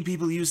keep seeing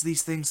people use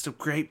these things to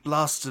create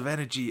blasts of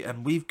energy,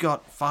 and we've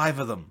got 5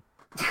 of them.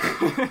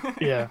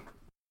 Yeah.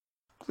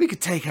 We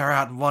could take her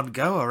out in one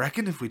go, I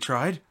reckon, if we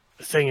tried.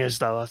 The thing is,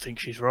 though, I think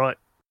she's right.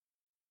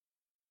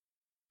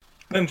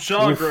 Then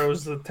Shaw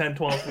grows to 10,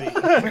 12 feet.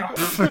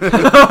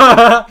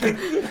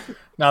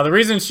 Now, the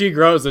reason she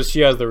grows is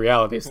she has the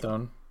reality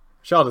stone.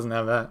 Shaw doesn't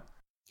have that.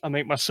 I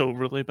make my soul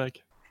really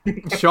big.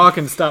 Shaw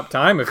can stop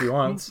time if he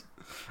wants.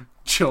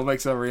 Shaw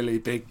makes a really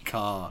big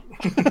car.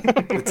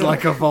 It's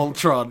like a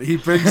Voltron. He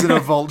brings in a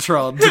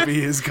Voltron to be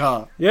his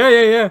car.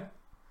 Yeah.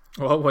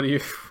 Well, what are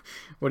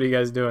you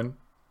guys doing?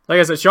 Like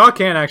I said, Shaw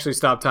can actually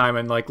stop time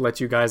and like let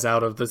you guys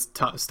out of this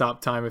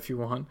stop time if you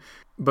want.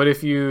 But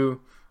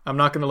I'm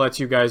not going to let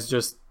you guys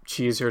just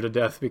cheese her to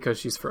death because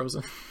she's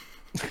frozen.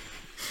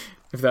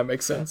 If that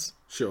makes sense.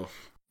 Sure.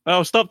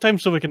 Well, stop time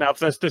so we can have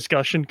this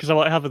discussion, because I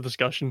want to have a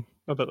discussion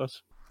about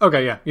this.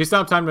 Okay, yeah. You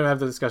stop time to have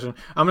the discussion.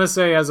 I'm gonna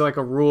say as like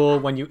a rule,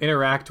 when you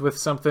interact with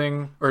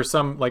something or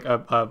some like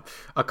a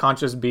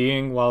conscious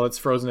being while it's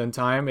frozen in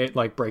time, it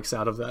like breaks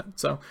out of that.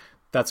 So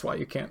that's why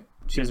you can't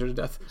cheese her to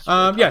death.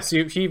 Yes,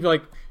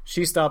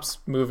 she stops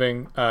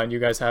moving, and you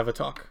guys have a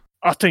talk.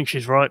 I think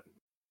she's right.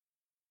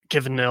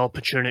 Given the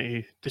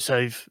opportunity to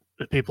save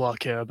the people I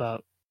care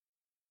about,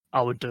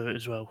 I would do it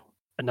as well.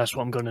 And that's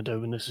what I'm going to do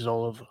when this is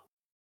all over.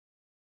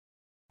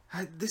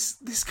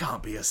 This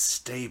can't be a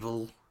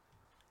stable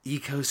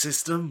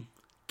ecosystem,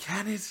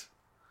 can it?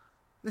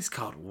 This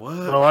can't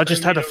work. Well, I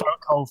just had a phone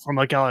call from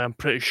a guy I'm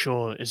pretty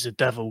sure is the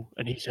devil,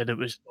 and he said it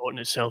was sorting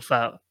itself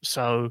out.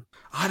 So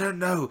I don't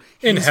know.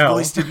 In His hell.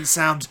 voice didn't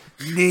sound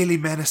nearly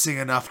menacing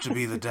enough to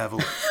be the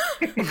devil.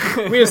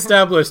 We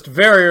established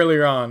very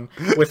early on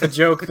with a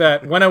joke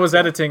that when I was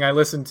editing, I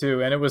listened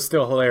to, and it was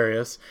still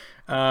hilarious.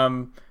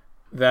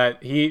 That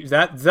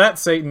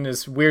Satan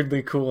is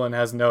weirdly cool and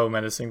has no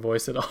menacing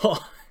voice at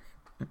all.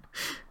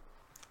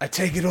 I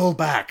take it all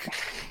back.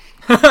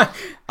 No,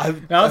 I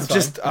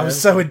it's fine.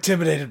 was so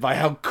intimidated by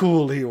how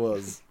cool he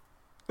was.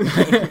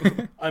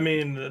 I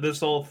mean, this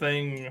whole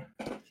thing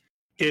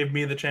gave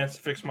me the chance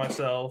to fix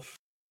myself,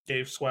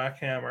 gave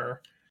Swackhammer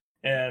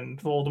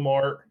and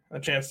Voldemort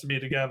a chance to be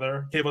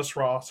together, gave us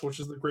Ross,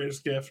 which is the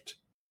greatest gift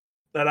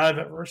that I've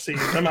ever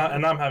received. I'm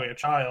having a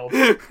child.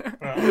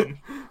 I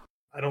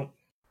don't.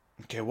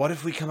 Okay, what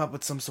if we come up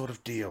with some sort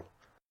of deal?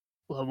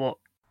 well, what?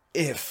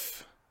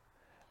 If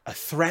a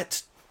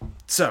threat...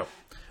 So,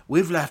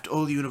 we've left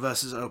all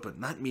universes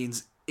open. That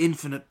means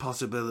infinite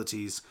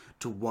possibilities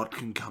to what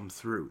can come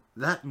through.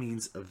 That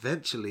means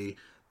eventually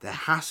there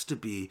has to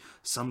be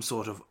some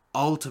sort of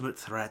ultimate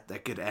threat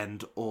that could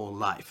end all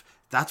life.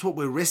 That's what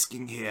we're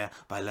risking here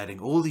by letting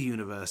all the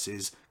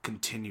universes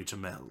continue to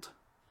meld.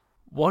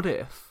 What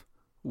if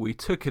we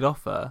took it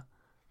off her,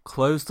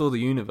 closed all the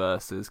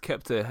universes,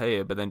 kept it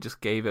here, but then just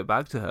gave it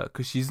back to her?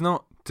 Because she's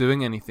not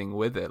doing anything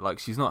with it. Like,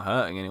 she's not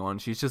hurting anyone.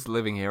 She's just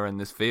living here in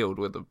this field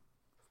with a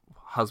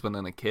husband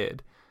and a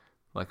kid.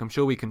 Like, I'm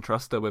sure we can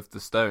trust her with the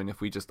stone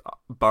if we just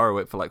borrow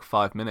it for like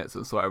 5 minutes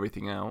and sort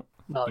everything out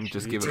No, and she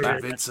just needs give it to back.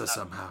 Convince her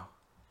somehow.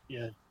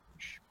 Yeah,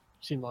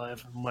 seemed like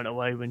everyone went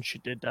away when she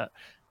did that.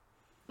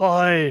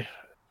 Look,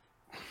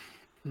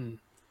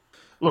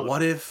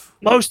 What if...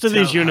 most of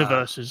these tell her-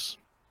 universes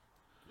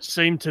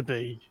seem to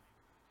be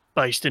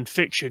based in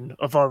fiction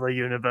of other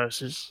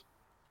universes.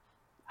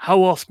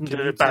 How often Can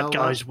do you the bad tell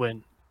guys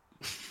win?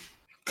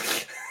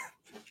 It's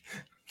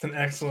an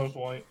excellent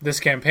point. This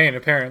campaign,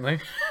 apparently.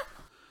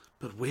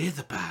 But we're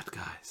the bad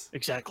guys.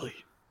 Exactly.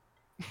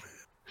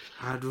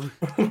 How do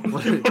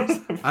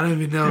I don't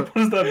even know. What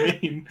does that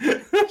mean?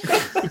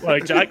 Well,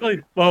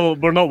 exactly. Well,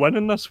 we're not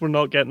winning this. We're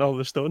not getting all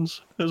the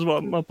stones. Is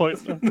what my point.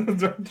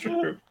 That's not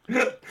true.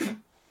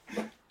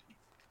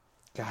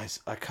 Guys,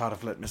 I can't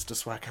have let Mr.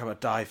 Swackhammer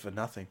die for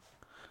nothing.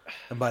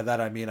 And by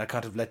that I mean I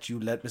can't have let you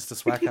let Mr.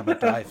 Swackhammer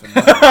die for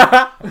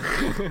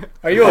nothing.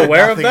 Are you By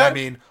aware of nothing, that? I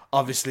mean,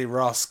 obviously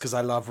Ross, because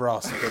I love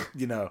Ross, but,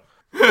 you know.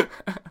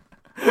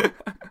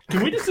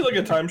 Can we just do like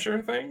a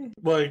timeshare thing?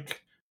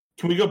 Like,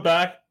 can we go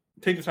back,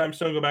 take the time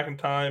stone, go back in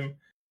time,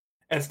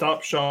 and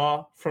stop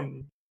Shaw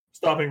from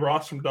stopping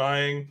Ross from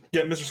dying?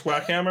 Get Mr.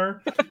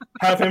 Swackhammer,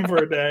 have him for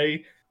a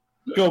day,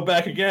 go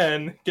back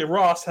again, get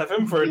Ross, have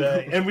him for a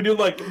day, and we do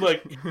like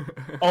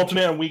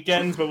alternate on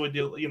weekends, but we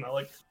do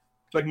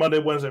like Monday,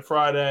 Wednesday,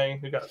 Friday.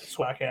 We got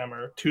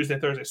Swackhammer. Tuesday,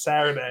 Thursday,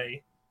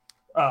 Saturday.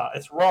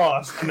 It's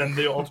Ross, and then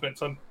the alternate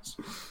Sundays.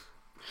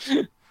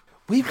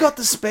 We've got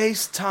the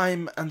space,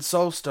 time, and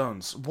soul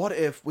stones. What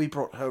if we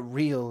brought her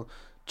real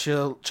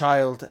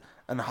child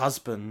and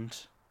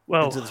husband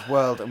Well, into this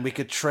world, and we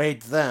could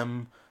trade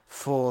them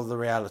for the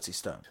reality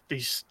stone?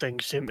 these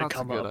things seem to That's a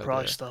come at good a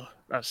price, though.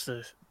 That's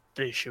the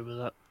issue with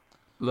that.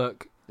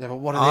 Look, Yeah, but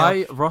what are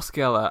the Ross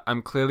Geller,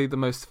 am clearly the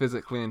most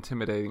physically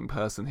intimidating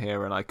person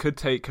here, and I could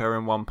take her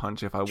in one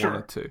punch if I Sure.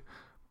 wanted to,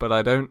 but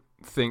I don't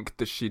think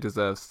that she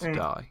deserves to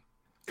die.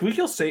 Can we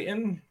kill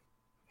Satan?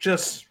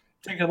 Just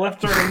take a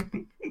left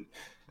turn,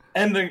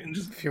 and then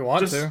just If you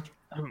want just, to.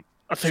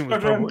 I think we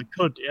Squadron. probably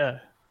could, yeah.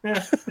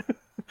 yeah.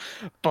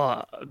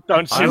 But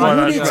don't see I why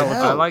like, need that's to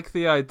relevant. help. I like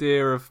the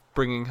idea of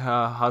bringing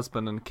her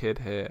husband and kid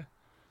here.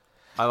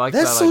 I like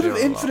There's that sort idea of a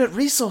lot. infinite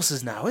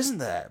resources now, isn't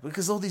there?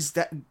 Because all these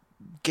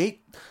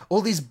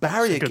all these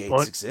barrier That's a good gates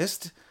point.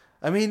 exist.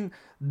 I mean,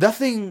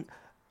 nothing.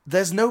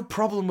 There's no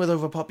problem with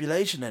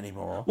overpopulation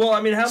anymore. Well,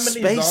 I mean, how many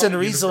Space zombie and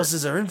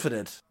resources are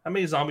infinite. How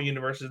many zombie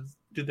universes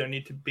do there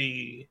need to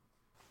be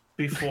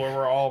before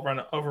we're all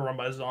overrun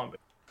by zombies?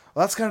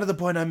 Well, that's kind of the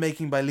point I'm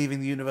making by leaving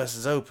the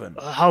universes open.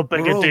 How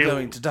big We're a all deal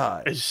going to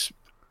die. is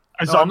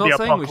a No, I'm zombie not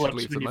saying we should apocalypse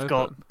leave when them you've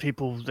open. got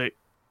people that,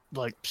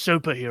 like,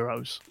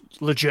 superheroes,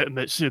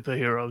 legitimate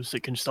superheroes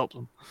that can stop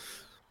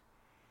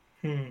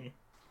them?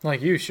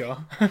 Like you, Shaw.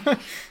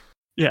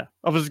 Yeah,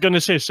 I was going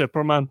to say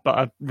Superman, but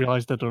I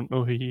realised I don't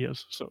know who he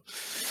is, so...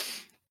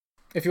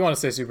 If you want to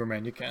say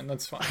Superman, you can.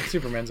 That's fine.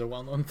 Superman's a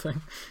well-known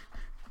thing.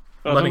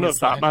 I don't Letting know it if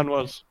slide. Batman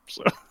was,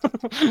 so,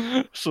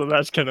 so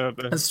that's kind of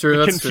the, That's true,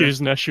 the that's true.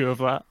 confusing issue of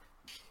that.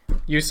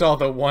 You saw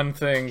the one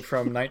thing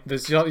from you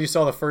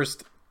saw the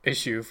first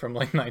issue from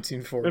like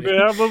 1940.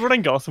 Maybe, we were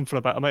in Gotham for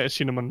a bit. I might have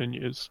seen him on the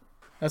news.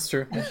 That's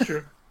true. That's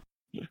true.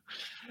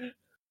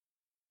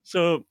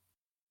 So,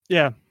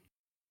 yeah,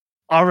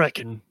 I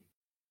reckon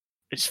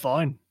it's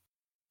fine.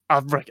 I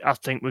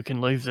think we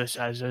can leave this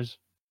as is.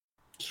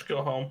 Just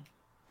go home.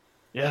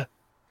 Yeah.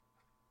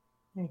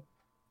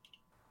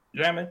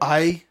 Damn it.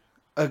 I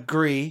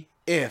agree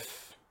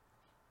if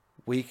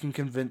we can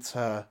convince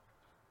her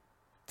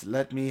to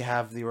let me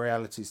have the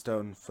reality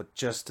stone for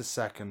just a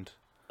second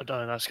I don't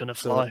think that's going to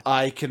so fly. that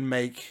I can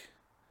make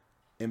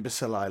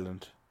Imbecile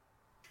Island.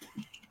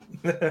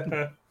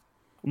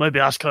 Maybe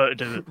ask her to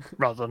do it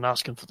rather than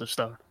asking for the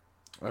stone.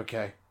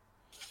 Okay.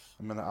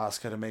 I'm going to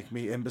ask her to make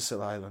me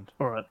Imbecile Island.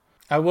 All right.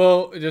 I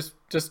will just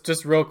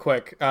real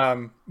quick.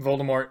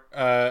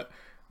 Voldemort.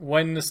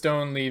 When the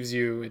stone leaves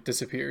you, it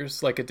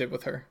disappears like it did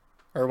with her,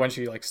 or when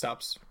she like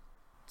stops.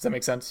 Does that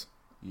make sense?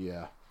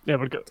 Yeah. Yeah,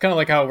 we're good. It's kind of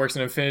like how it works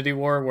in Infinity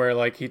War, where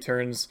like he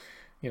turns,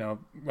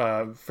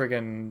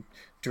 friggin'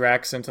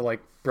 Drax into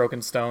like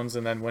broken stones,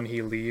 and then when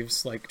he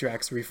leaves, like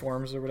Drax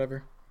reforms or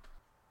whatever.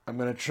 I'm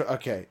going to try.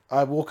 Okay.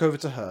 I walk over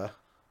to her.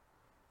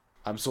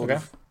 I'm Okay.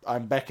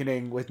 I'm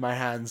beckoning with my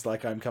hands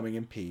like I'm coming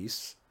in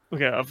peace.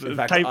 Okay, In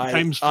fact,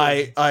 time's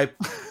I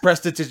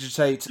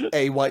prestidigitate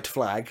a white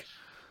flag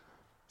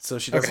so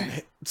she doesn't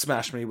Okay.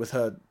 smash me with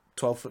her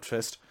 12-foot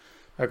fist.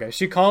 Okay,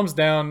 she calms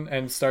down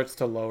and starts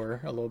to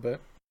lower a little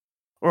bit.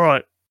 All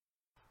right.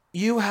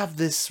 You have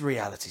this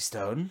reality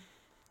stone.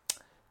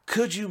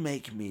 Could you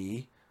make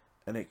me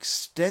an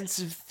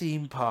extensive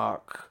theme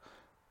park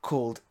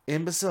called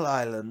Imbecile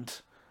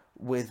Island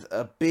with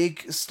a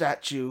big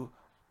statue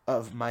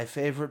of my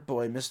favorite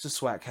boy, Mr.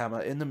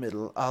 Swackhammer, in the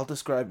middle? I'll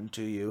describe him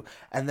to you,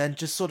 and then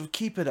just sort of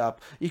keep it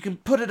up. You can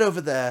put it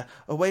over there,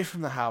 away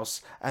from the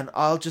house, and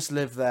I'll just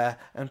live there,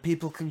 and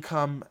people can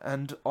come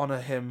and honor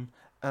him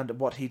and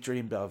what he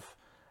dreamed of,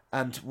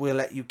 and we'll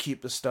let you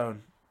keep the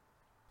stone.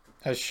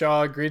 Has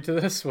Shaw agreed to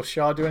this? Will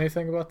Shaw do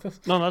anything about this?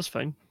 No, that's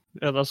fine.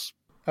 Yeah, that's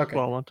Okay.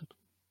 what I wanted.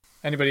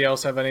 Anybody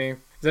else have any?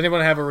 Does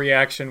anyone have a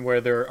reaction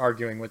where they're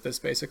arguing with this,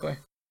 basically?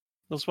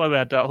 That's why we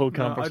had that whole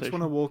No, I conversation. just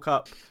want to walk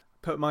up,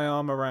 put my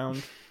arm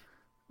around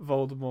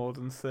Voldemort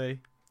and say,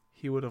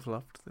 he would have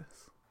loved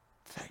this.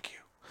 Thank you.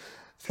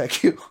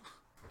 Thank you.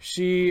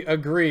 She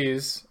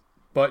agrees,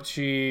 but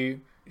she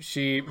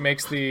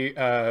makes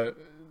the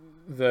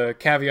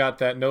caveat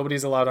that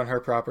nobody's allowed on her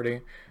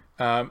property,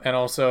 and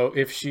also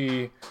if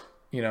she,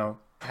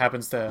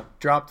 happens to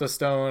drop the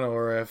stone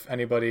or if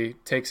anybody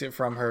takes it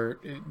from her,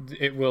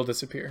 it will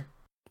disappear.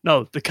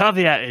 No, the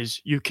caveat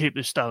is you keep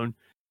the stone,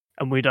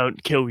 and we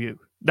don't kill you.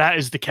 That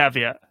is the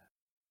caveat.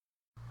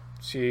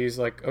 She's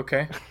like,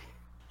 okay.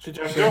 She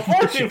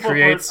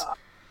creates.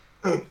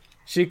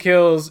 She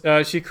kills.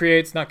 She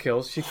creates. Not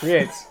kills. She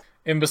creates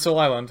Imbecile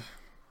Island.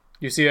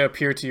 You see it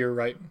appear to your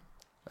right.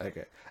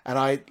 Okay. And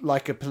I,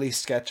 like a police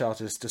sketch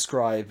artist,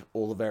 describe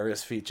all the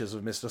various features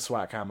of Mr.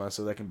 Swackhammer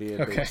so there can be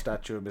a big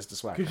statue of Mr.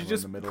 Swackhammer Could you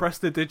just in the middle. press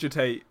to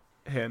digitate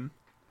him?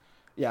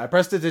 Yeah, I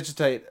pressed to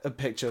digitate a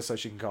picture so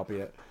she can copy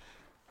it.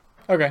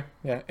 Okay.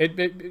 Yeah.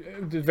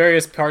 The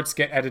various parts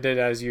get edited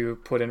as you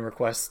put in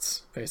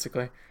requests,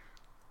 basically.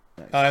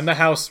 Nice. And the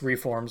house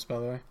reforms, by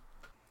the way.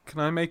 Can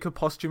I make a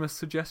posthumous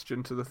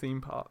suggestion to the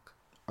theme park?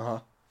 Uh-huh.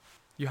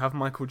 You have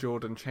Michael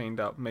Jordan chained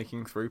up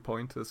making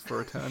 3-pointers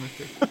for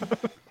eternity.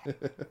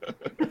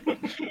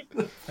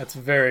 That's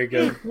very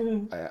good.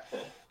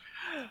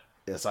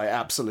 Yes, I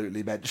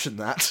absolutely mentioned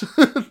that.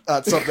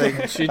 That's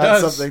something. She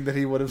that's does. something that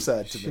he would have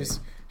said to me.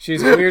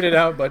 She's weirded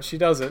out, but she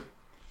does it.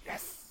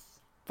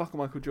 Fuck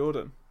Michael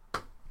Jordan.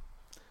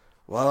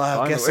 Well, I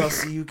Finally. guess I'll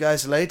see you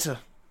guys later.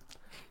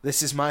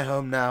 This is my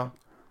home now,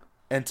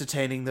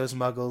 entertaining those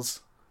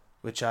muggles,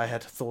 which I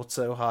had thought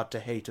so hard to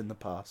hate in the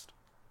past.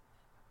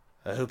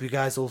 I hope you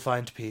guys all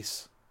find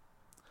peace.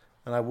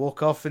 And I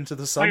walk off into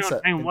the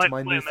sunset, into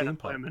my new theme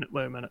park.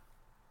 Wait a minute.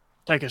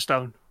 Take a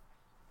stone.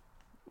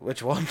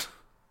 Which one?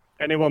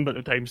 Anyone but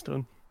the time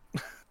stone.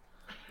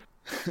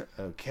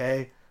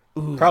 Okay.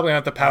 Ooh. Probably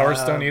not the Power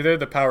Stone either.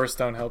 The Power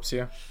Stone helps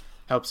you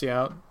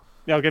out.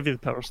 Yeah, I'll give you the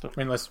power stone.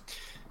 Unless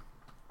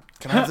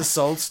Can I have the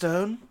soul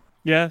stone?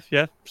 Yeah,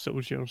 so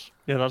was yours.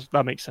 Yeah,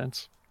 that makes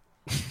sense.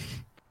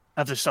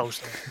 Have the soul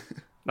stone.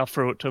 I'll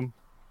throw it to him.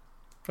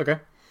 okay,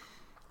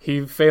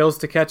 he fails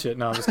to catch it.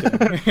 No, I'm just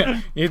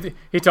kidding.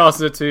 he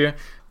tosses it to you.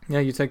 Yeah,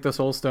 you take the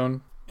Soul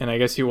Stone, and I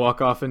guess you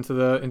walk off into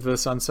the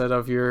sunset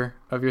of your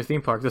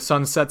theme park. The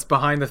sun sets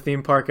behind the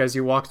theme park as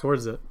you walk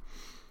towards it.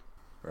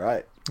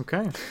 Right.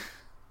 Okay.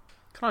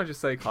 Can I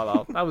just say,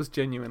 Carlisle, that was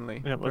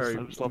genuinely Yeah, very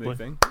that was lovely.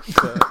 moving.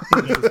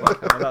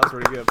 That was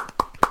really good.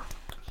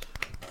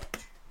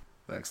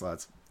 Thanks,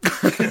 lads.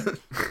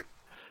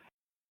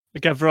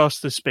 Give Ross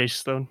the space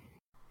stone.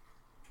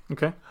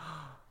 Okay.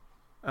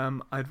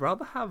 I'd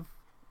rather have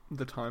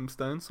the time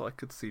stone so I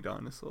could see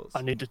dinosaurs.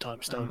 I need the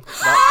time stone.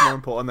 That's more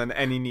important than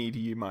any need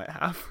you might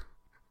have.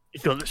 You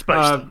got the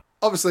space stone.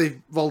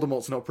 Obviously,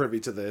 Voldemort's not privy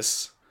to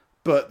this,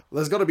 but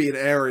there's got to be an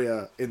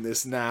area in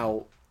this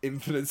now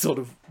infinite sort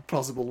of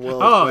possible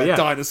world where yeah.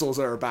 dinosaurs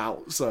are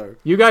about. So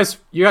You guys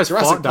Jurassic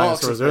fought Park's a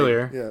dinosaurs thing,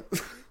 earlier. Yeah.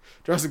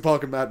 Jurassic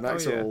Park and Mad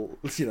Max Oh, yeah. are all,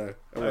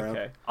 around.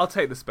 Okay, I'll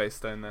take the space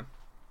stone then.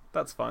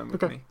 That's fine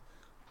with Okay. me.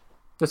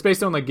 The Space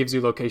Stone gives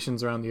you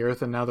locations around the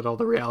Earth, and now that all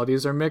the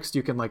realities are mixed,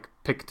 you can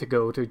pick to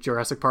go to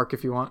Jurassic Park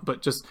if you want.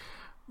 But just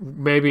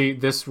maybe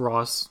this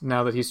Ross,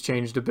 now that he's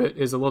changed a bit,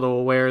 is a little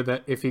aware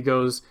that if he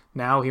goes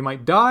now, he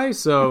might die.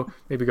 So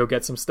maybe go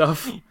get some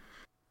stuff.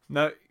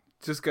 No,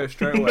 just go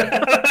straight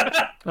away.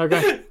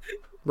 Okay.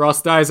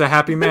 Ross dies a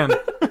happy man,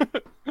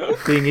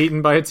 being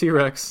eaten by a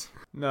T-Rex.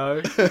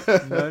 No.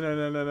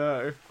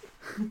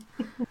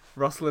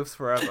 Ross lives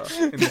forever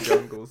in the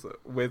jungles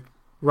with.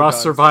 Ross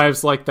Guys.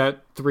 survives like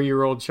that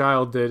 3-year-old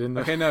child did in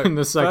the Okay, no. in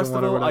the second First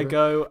one. of or all, I whatever.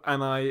 go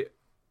and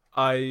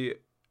I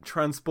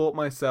transport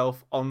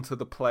myself onto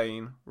the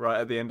plane right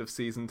at the end of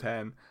season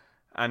 10,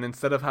 and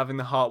instead of having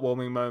the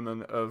heartwarming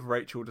moment of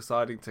Rachel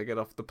deciding to get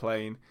off the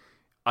plane,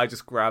 I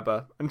just grab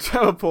her and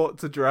teleport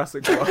to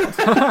Jurassic World.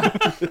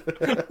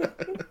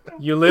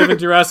 You live in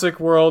Jurassic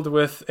World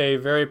with a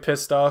very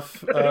pissed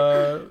off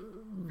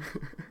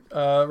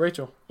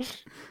Rachel.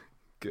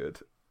 Good.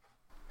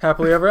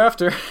 Happily ever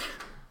after.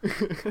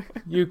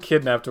 You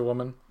kidnapped a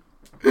woman.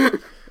 Yeah.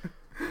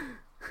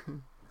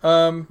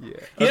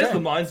 He has Okay. the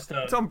Mind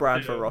Stone. It's on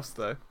brand for too. Ross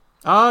though.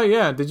 Oh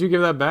yeah, did you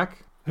give that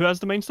back? Who has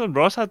the main stone?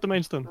 Ross had the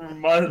main stone.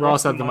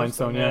 Ross had the Mind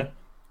Stone, yeah.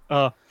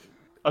 Oh,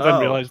 I didn't Oh.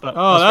 realise that. Oh,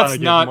 fine, I that's gave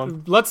him not.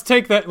 one. Let's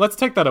take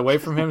that away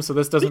from him, so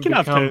this doesn't can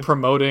have become two.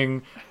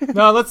 promoting.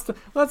 No, let's take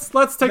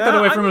that No,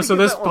 away I'm from him, gonna so give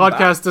this that one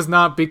podcast does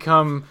not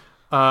become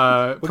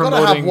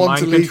promoting one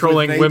to mind leave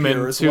controlling with women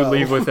Napier as to well.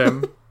 leave with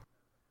him.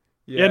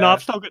 Yeah, no,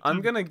 I've still got.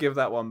 I'm gonna give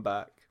that one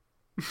back.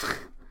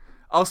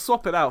 I'll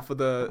swap it out for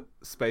the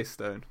Space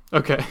Stone.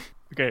 Okay,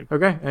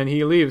 Okay, and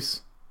he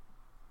leaves.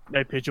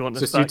 Napier, do you want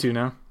It's this just you back? two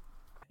now.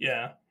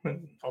 Yeah,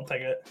 I'll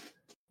take it.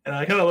 And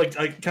I kind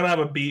of have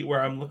a beat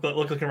where I'm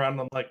looking around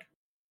and I'm like,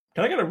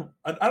 can I get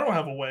I don't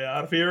have a way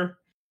out of here.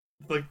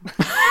 Like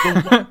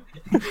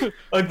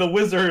the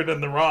wizard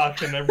and the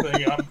rock and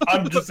everything.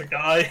 I'm just a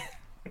guy.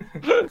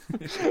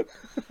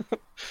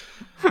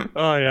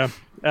 Oh yeah.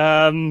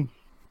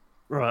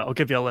 Right, I'll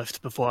give you a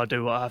lift before I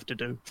do what I have to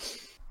do.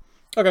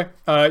 Okay,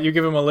 you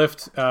give him a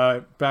lift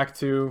back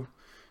to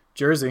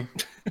Jersey,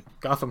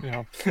 Gotham.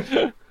 Yeah.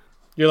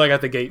 You're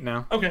at the gate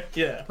now, Okay,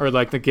 yeah. or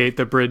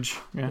the bridge.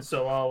 Yeah.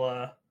 So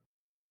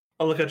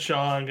I'll look at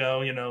Shaw and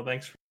go,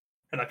 thanks,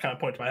 and I kind of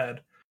point to my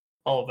head,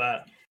 all of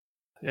that.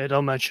 Yeah,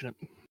 don't mention it.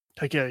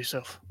 Take care of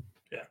yourself.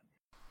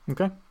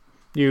 Okay.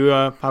 You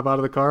pop out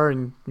of the car,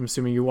 and I'm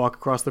assuming you walk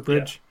across the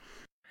bridge.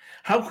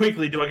 How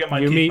quickly do I get my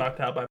You teeth meet- knocked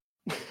out by?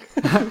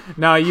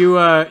 Now you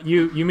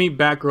meet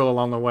Batgirl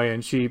along the way,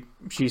 and she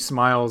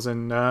smiles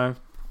and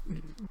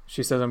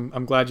she says,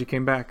 "I'm glad you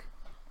came back."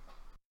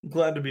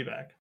 Glad to be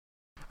back.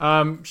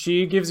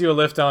 She gives you a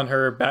lift on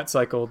her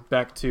Batcycle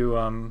back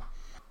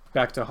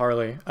to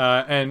Harley,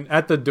 and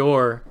at the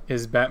door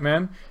is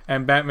Batman,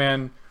 and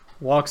Batman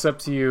walks up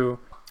to you,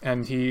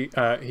 and he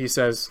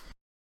says,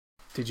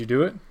 "Did you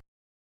do it?"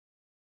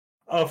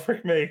 Oh,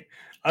 frick me!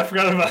 I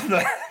forgot about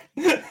that.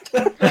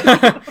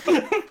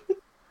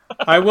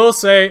 I will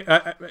say,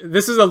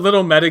 this is a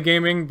little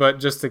metagaming, but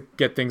just to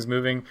get things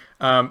moving,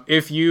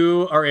 if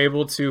you are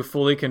able to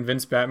fully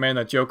convince Batman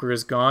that Joker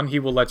is gone, he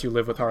will let you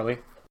live with Harley.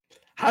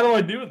 How do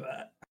I do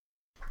that?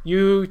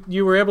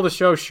 You were able to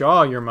show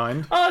Shaw your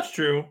mind. Oh, that's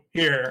true.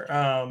 Here,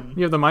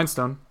 You have the Mind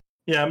Stone.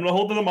 yeah, I'm gonna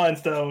hold to the Mind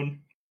Stone.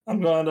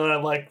 I'm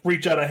gonna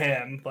reach out a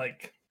hand,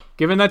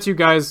 Given that you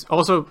guys,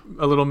 also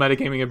a little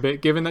metagaming a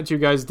bit, given that you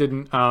guys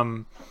didn't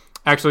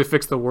actually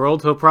fix the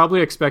world, he'll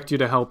probably expect you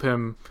to help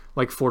him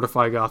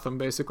fortify Gotham,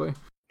 basically.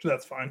 So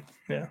that's fine.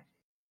 Yeah.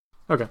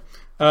 Okay.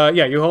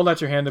 Yeah, you hold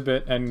out your hand a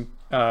bit, and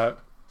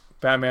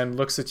Batman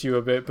looks at you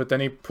a bit, but then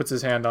he puts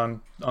his hand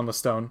on the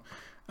stone.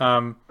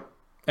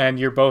 And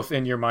you're both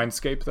in your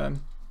mindscape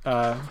then.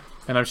 And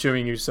I'm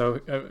assuming you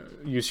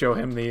show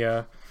him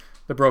the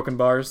broken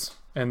bars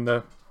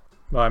and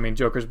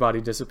Joker's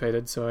body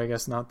dissipated, so I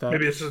guess not that.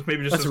 Maybe it's just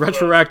that's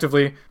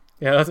retroactively.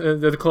 Yeah, that's,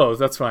 the clothes.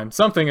 That's fine.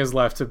 Something is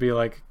left to be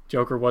like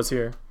Joker was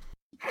here.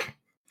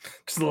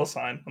 Just a little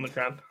sign on the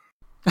ground.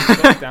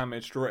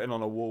 Damaged written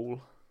on a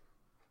wall.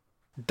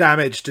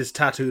 Damaged is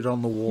tattooed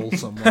on the wall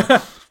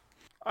somewhere.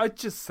 I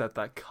just said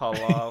that,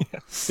 Carlisle.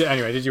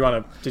 Anyway, did you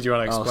want to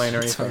explain or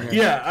anything? sorry.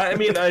 Yeah, I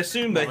mean, I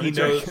assume that I'm he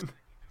knows joking.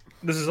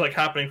 this is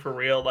happening for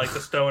real. The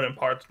stone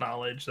imparts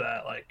knowledge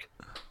that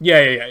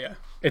Yeah.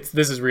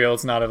 This is real.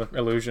 It's not an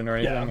illusion or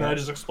anything. yeah. Then I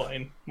just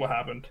explain what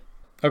happened.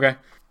 Okay.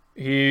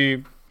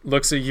 He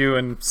looks at you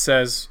and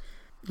says,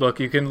 "Look,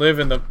 you can live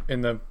in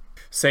the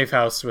safe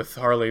house with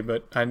Harley,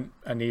 but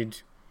I need."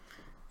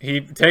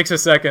 He takes a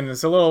second.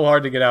 It's a little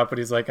hard to get out, but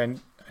he's like, "I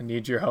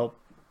need your help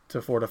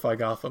to fortify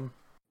Gotham."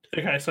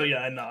 Okay, so yeah,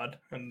 I nod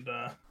and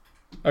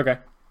Okay.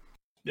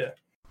 yeah.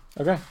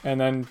 Okay, and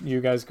then you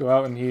guys go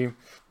out, and he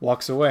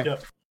walks away.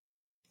 Yep.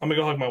 I'm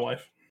gonna go hug my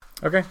wife.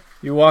 Okay.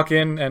 You walk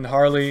in, and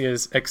Harley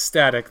is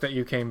ecstatic that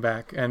you came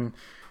back, and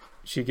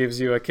she gives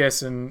you a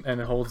kiss and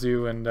holds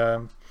you, and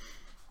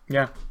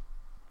yeah,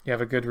 you have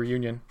a good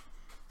reunion.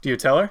 Do you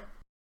tell her?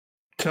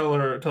 Tell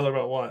her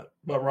about what?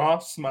 About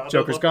Ross?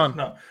 Joker's gone.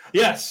 No.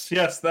 Yes,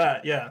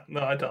 that. Yeah.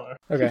 No, I tell her.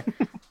 Okay.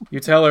 You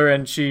tell her,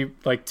 and she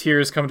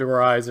tears come to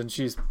her eyes, and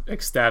she's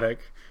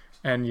ecstatic,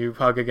 and you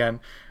hug again.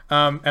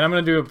 And I'm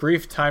gonna do a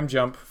brief time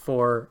jump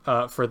for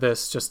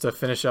this, just to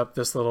finish up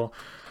this little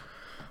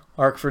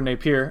arc for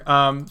Napier.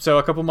 So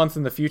a couple months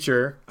in the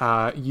future,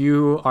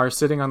 you are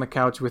sitting on the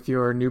couch with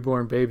your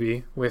newborn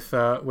baby with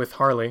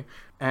Harley,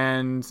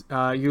 and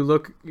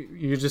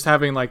you're just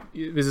having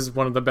this is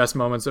one of the best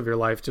moments of your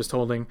life, just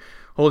holding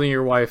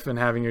your wife and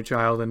having your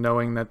child, and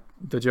knowing that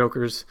the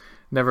Joker's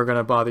never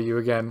gonna bother you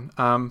again.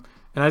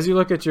 And as you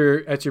look at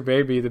your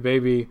baby, the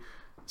baby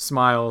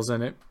smiles,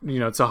 and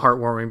it's a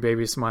heartwarming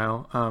baby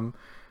smile.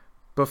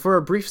 But for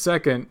a brief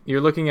second,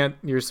 you're looking at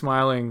your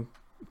smiling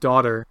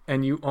daughter,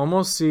 and you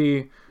almost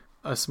see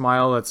a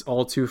smile that's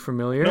all too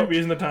familiar. Nope,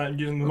 using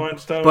the Mind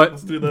Stone.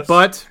 Let's do this.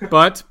 But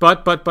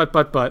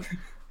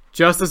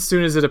just as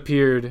soon as it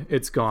appeared,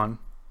 it's gone,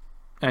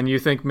 and you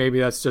think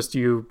maybe that's just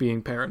you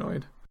being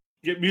paranoid.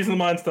 Using the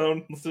Mind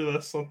Stone. Let's do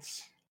this.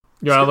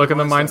 You want to look at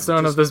the Mind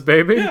Stone of this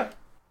baby? Yeah.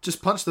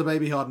 Just punch the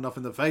baby hard enough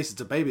in the face. It's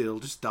a baby. It'll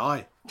just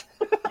die.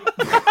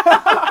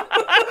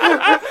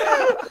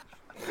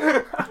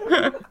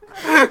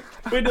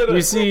 We did it.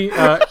 You see,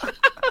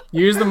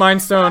 you use the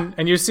Mind Stone,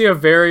 and you see a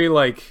very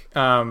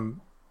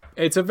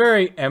it's a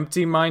very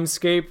empty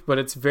mindscape, but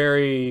it's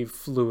very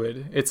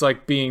fluid. It's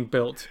being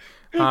built.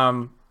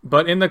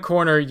 But in the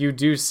corner,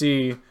 you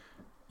see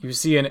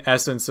an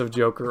essence of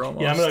Joker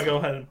almost. Yeah, I'm gonna go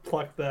ahead and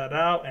pluck that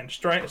out and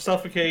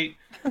suffocate.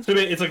 So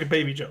it's like a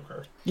baby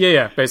Joker.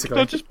 Yeah, basically.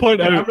 Can I just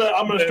point I'm out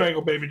gonna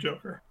strangle baby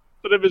Joker.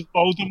 that it was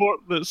Voldemort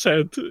that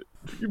said,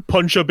 "You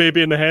punch a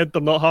baby in the head,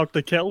 they're not hard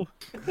to kill."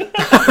 The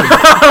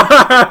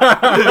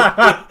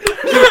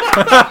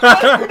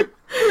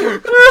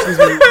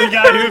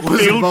guy who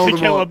Was it failed to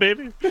kill Voldemort? a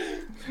baby.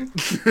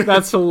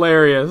 That's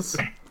hilarious.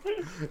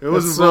 It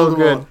wasn't so Voldemort.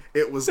 good.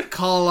 It was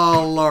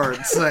Carlisle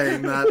Lawrence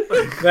saying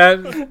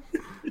that.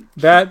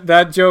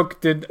 That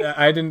joke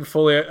I didn't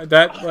fully,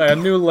 a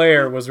new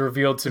layer was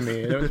revealed to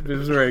me. It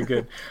was very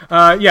good.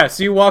 Yeah,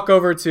 so you walk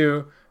over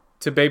to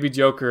baby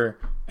Joker,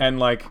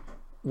 and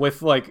with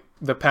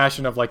the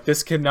passion of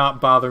this cannot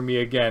bother me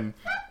again,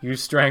 you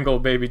strangle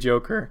baby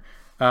Joker.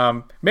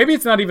 Maybe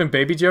it's not even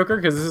baby Joker,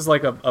 because this is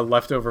a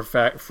leftover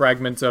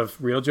fragment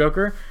of real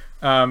Joker.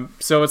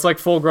 So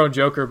it's full grown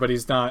Joker, but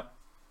he's kind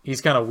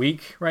of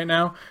weak right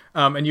now.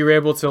 And you're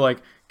able to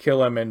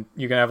kill him, and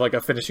you can have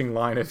a finishing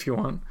line if you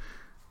want.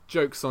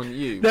 Joke's on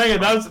you. Dang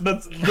it,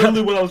 that's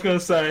literally what I was gonna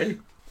say.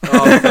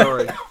 Oh,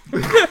 sorry.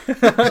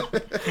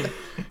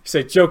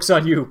 say, "Joke's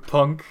on you,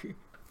 punk."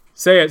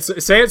 Say it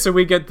so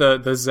we get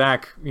the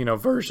Zach,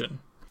 version.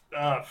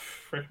 Ah,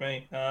 frick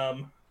me.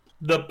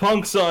 The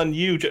punk's on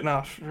you.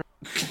 No.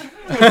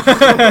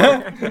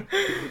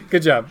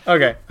 Good job.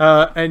 Okay.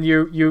 And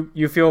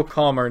you feel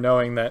calmer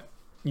knowing that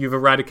you've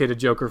eradicated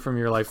Joker from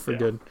your life for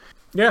good.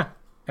 Yeah.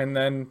 And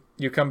then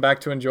you come back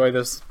to enjoy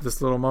this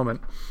little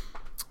moment.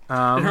 Did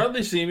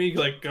hardly see me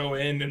go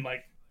in and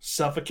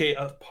suffocate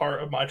a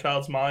part of my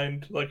child's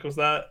mind? Was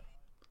that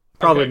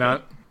probably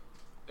not?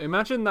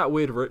 Imagine that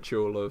weird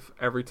ritual of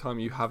every time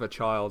you have a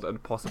child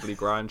and possibly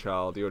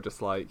grandchild, you're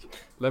just like,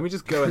 let me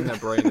just go in their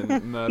brain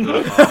and murder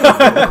a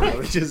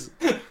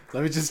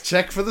Let me just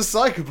check for the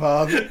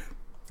psychopath.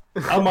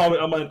 I'm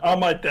on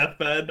my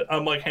deathbed.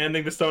 I'm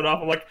handing the stone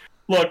off. I'm like,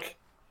 look,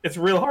 it's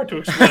real hard to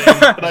explain,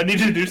 but I need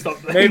you to do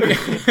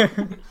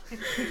something.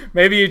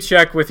 Maybe you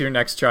check with your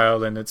next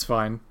child and it's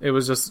fine. It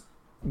was just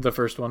the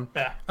first one.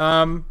 Yeah.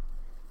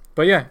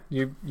 But yeah,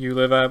 you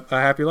live a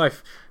happy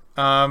life.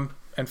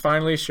 And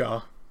finally,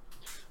 Shaw.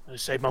 I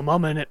saved my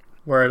mum in it.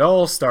 Where it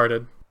all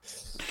started.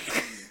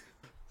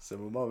 So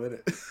my mum in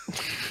it.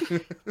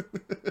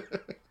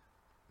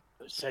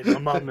 I saved my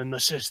mum and my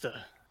sister.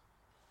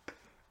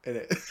 In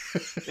it.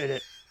 In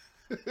it.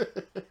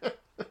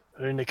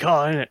 We're in the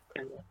car, in it.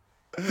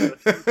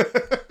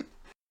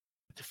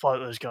 To fight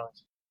those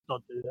guys.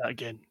 Not do that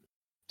again.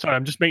 Sorry,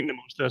 I'm just making the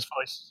monster's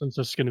voice since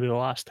this is going to be the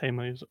last time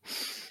I use it.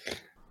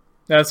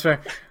 That's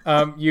fair.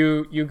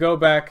 You go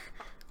back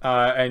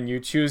and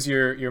you choose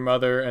your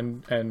mother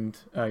and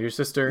your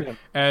sister, Yeah.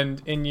 and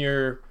in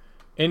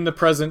the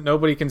present,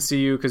 nobody can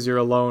see you because you're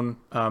alone.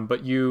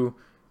 But you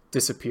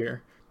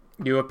disappear.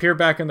 You appear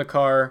back in the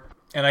car,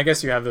 and I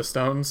guess you have the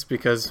stones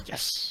because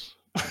Yes.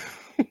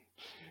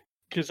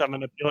 Because I'm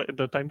going to be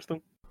the time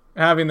stone.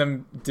 having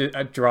them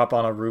drop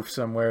on a roof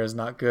somewhere is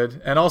not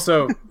good. And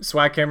also,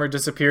 Swaghammer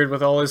disappeared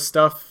with all his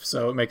stuff,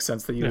 so it makes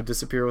sense that you would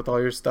disappear with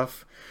all your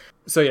stuff.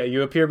 So yeah,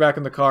 you appear back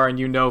in the car, and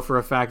you know for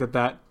a fact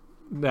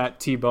that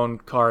T-Bone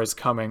car is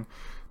coming.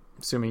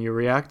 Assuming you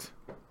react.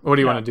 What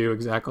do you want to do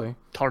exactly?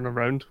 Turn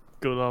around,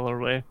 go the other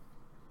way.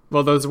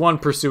 Well, there's one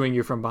pursuing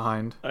you from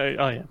behind. Oh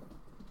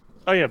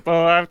yeah, but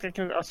I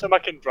assume I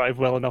can drive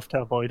well enough to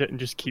avoid it and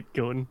just keep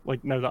going.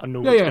 Now that I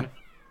know what's going to...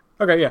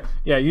 Okay,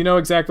 yeah. You know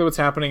exactly what's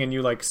happening, and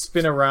you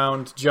spin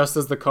around just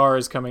as the car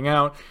is coming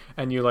out,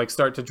 and you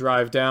start to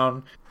drive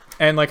down.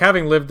 And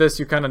having lived this,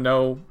 you kind of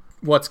know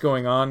what's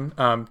going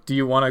on. Do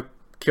you want to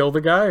kill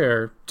the guy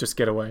or just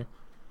get away?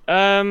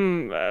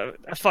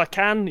 If I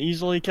can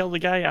easily kill the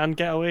guy and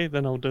get away,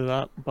 then I'll do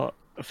that. But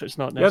if it's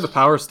not necessary... Yeah, the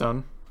Power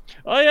Stone.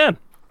 Oh yeah,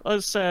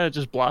 let's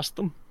just blast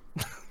them.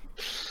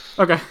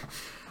 Okay.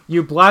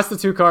 You blast the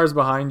two cars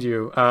behind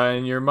you,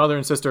 and your mother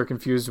and sister are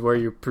confused where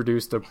you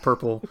produced a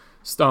purple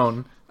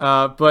stone.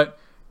 But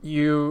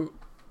you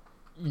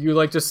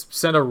just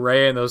send a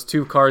ray, and those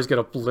two cars get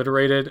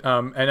obliterated.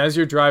 And as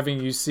you're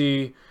driving, you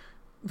see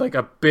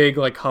a big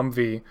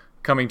Humvee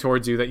coming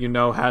towards you that you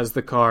know has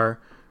the car,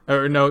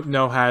 or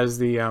has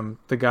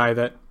the guy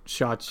that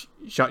shot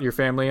your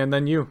family and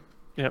then you.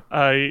 Yep,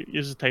 I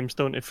use the time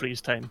stone to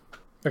freeze time.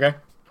 Okay.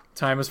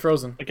 Time is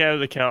frozen. I get out of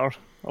the car.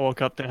 I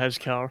walk up to his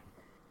car.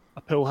 I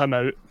pull him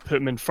out, put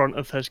him in front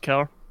of his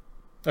car.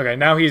 Okay,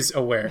 now he's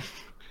aware.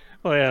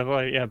 Oh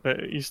yeah, but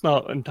he's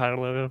not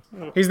entirely.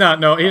 He's not.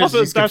 No,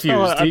 he's confused.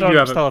 I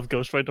don't still have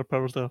Ghost Rider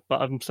powers though,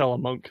 but I'm still a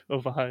monk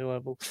of a high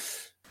level.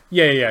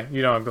 Yeah.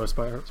 You don't have Ghost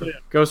Rider. So, yeah.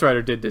 Ghost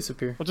Rider did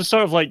disappear. I'll just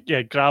sort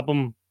of grab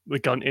him, the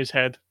gun to his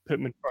head, put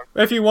him in front.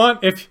 If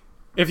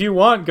you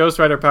want Ghost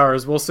Rider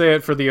powers, we'll say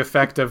it for the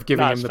effect of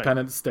giving him the fine.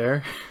 penance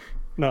stare.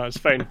 No, it's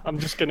fine. I'm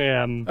just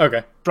gonna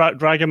Okay.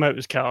 drag him out of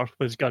his car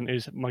with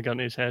my gun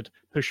to his head,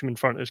 push him in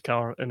front of his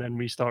car, and then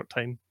restart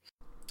time.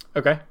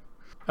 Okay.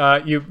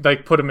 You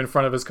put him in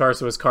front of his car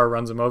so his car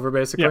runs him over,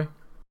 basically. Yeah.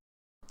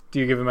 Do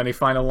you give him any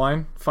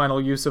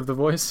final use of the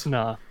voice?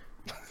 Nah.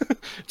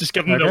 Just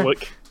give him Okay. the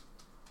look.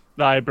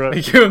 The eyebrow.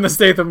 You give him the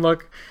Statham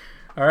look.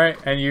 All right,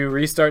 and you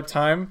restart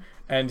time,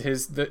 and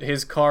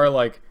his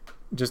car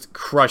just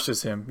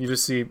crushes him. You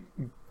just see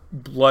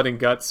blood and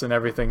guts and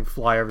everything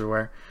fly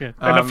everywhere. Yeah.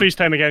 And I freeze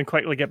time again,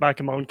 quickly get back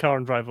in my own car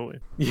and drive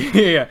away.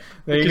 Yeah.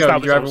 There you Because go. that You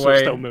was drive also away.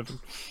 still moving.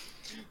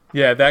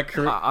 Yeah, that.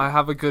 I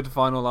have a good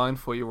final line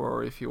for you,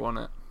 Rory, if you want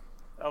it.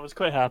 I was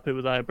quite happy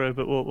with the eyebrow,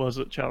 but what was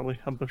it, Charlie?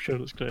 I'm sure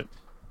it's great.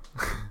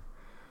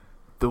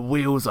 The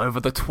wheels over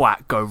the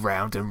twat go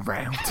round and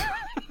round.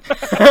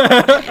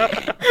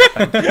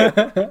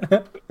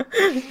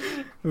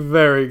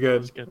 Very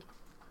good. It's good.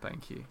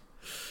 Thank you.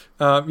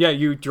 Yeah,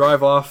 you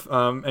drive off,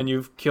 and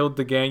you've killed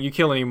the gang. You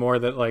kill any more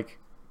that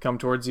come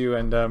towards you,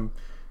 and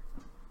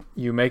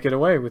you make it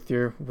away with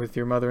your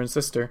mother and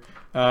sister.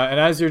 And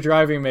as you're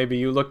driving, maybe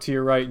you look to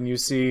your right and you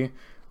see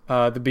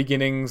the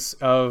beginnings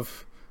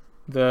of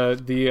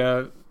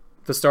the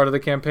start of the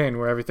campaign,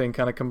 where everything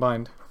kind of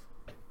combined.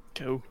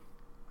 Cool.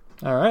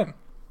 All right,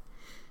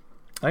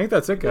 I think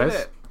that's it, guys.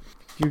 it.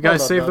 You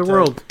guys Well done, saved the Dante.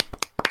 world.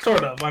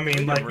 Sort of. I mean,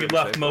 didn't we really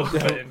left say most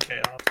of it in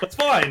chaos. That's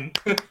fine.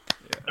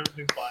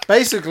 Everything's fine.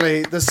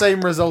 Basically, the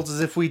same result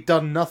as if we'd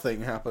done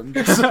nothing happened.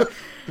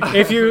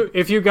 If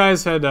you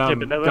guys had but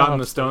no, gotten not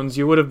the stones,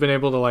 you would have been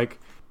able to like.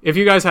 If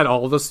you guys had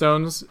all the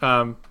stones,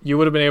 you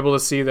would have been able to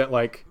see that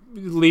like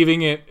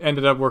leaving it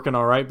ended up working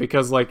all right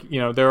because like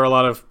there were a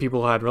lot of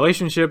people who had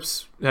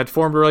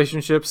formed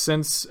relationships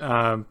since,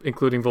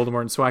 including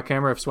Voldemort and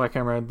Swackhammer. If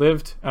Swackhammer had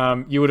lived,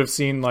 you would have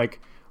seen like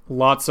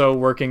Lotso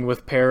working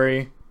with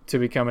Perry to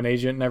become an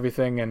agent and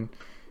everything, and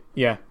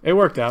yeah, it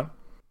worked out.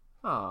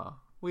 Ah,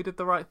 we did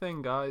the right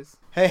thing, guys.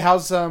 Hey,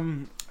 how's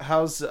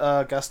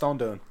Gaston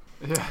doing?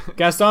 Yeah.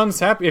 Gaston's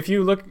happy. If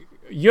you look,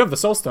 you have the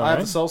Soul Stone, I have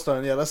right? the Soul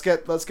Stone. Yeah, let's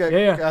get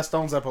Yeah.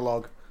 Gaston's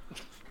epilogue.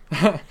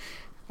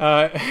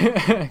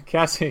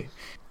 Cassie,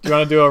 do you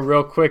want to do a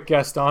real quick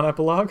Gaston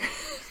epilogue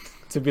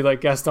to be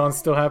like Gaston's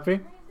still happy?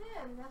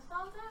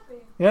 Gaston's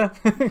happy. Yeah,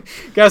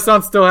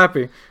 Gaston's still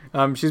happy.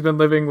 She's been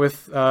living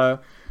with. She's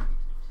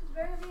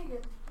very vegan.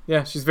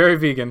 Yeah, she's very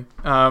vegan.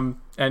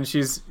 And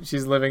she's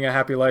living a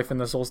happy life in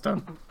the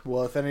Soulstone.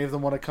 Well, if any of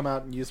them want to come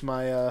out and use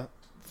my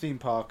theme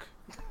park,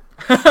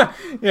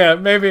 Yeah,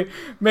 maybe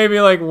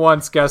like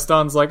once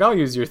Gaston's like, I'll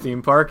use your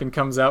theme park, and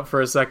comes out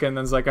for a second, and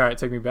then's like, all right,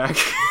 take me back.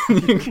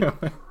 You go.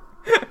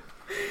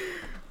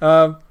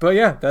 But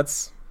yeah,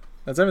 that's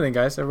everything,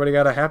 guys. Everybody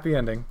got a happy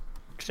ending.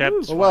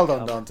 Except well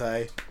done,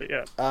 Dante. But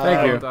yeah.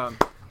 Thank you. Well done.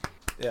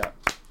 Yeah.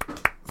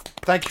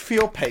 Thank you for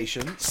your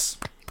patience.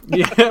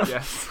 Yeah.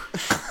 Yes.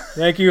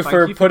 Thank you Thank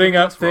for you putting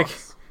giving up. us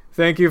Ross.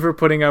 Thank you for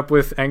putting up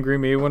with angry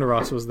me when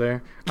Ross was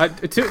there.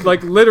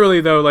 Like literally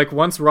though, like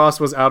once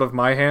Ross was out of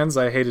my hands,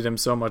 I hated him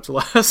so much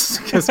less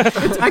because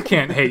I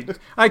can't hate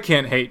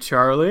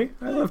Charlie.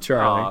 I love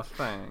Charlie. Aw,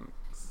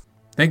 thanks.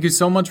 Thank you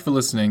so much for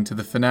listening to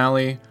the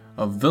finale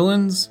of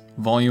Villains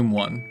Volume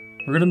 1.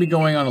 We're going to be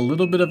going on a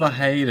little bit of a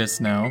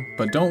hiatus now,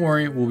 but don't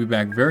worry, we'll be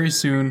back very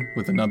soon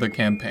with another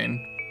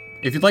campaign.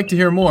 If you'd like to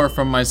hear more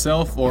from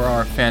myself or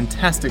our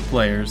fantastic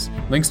players,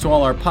 links to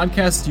all our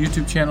podcasts,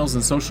 YouTube channels,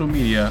 and social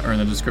media are in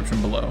the description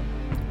below.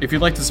 If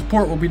you'd like to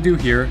support what we do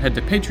here, head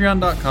to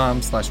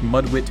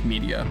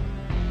patreon.com/mudwitmedia.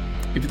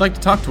 If you'd like to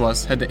talk to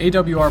us, head to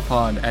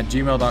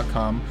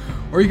awrpod@gmail.com,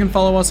 or you can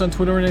follow us on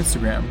Twitter and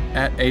Instagram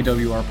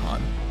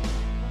 @awrpod.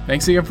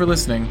 Thanks again for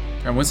listening,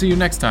 and we'll see you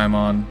next time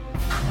on...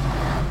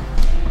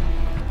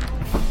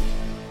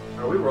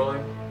 Are we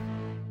rolling?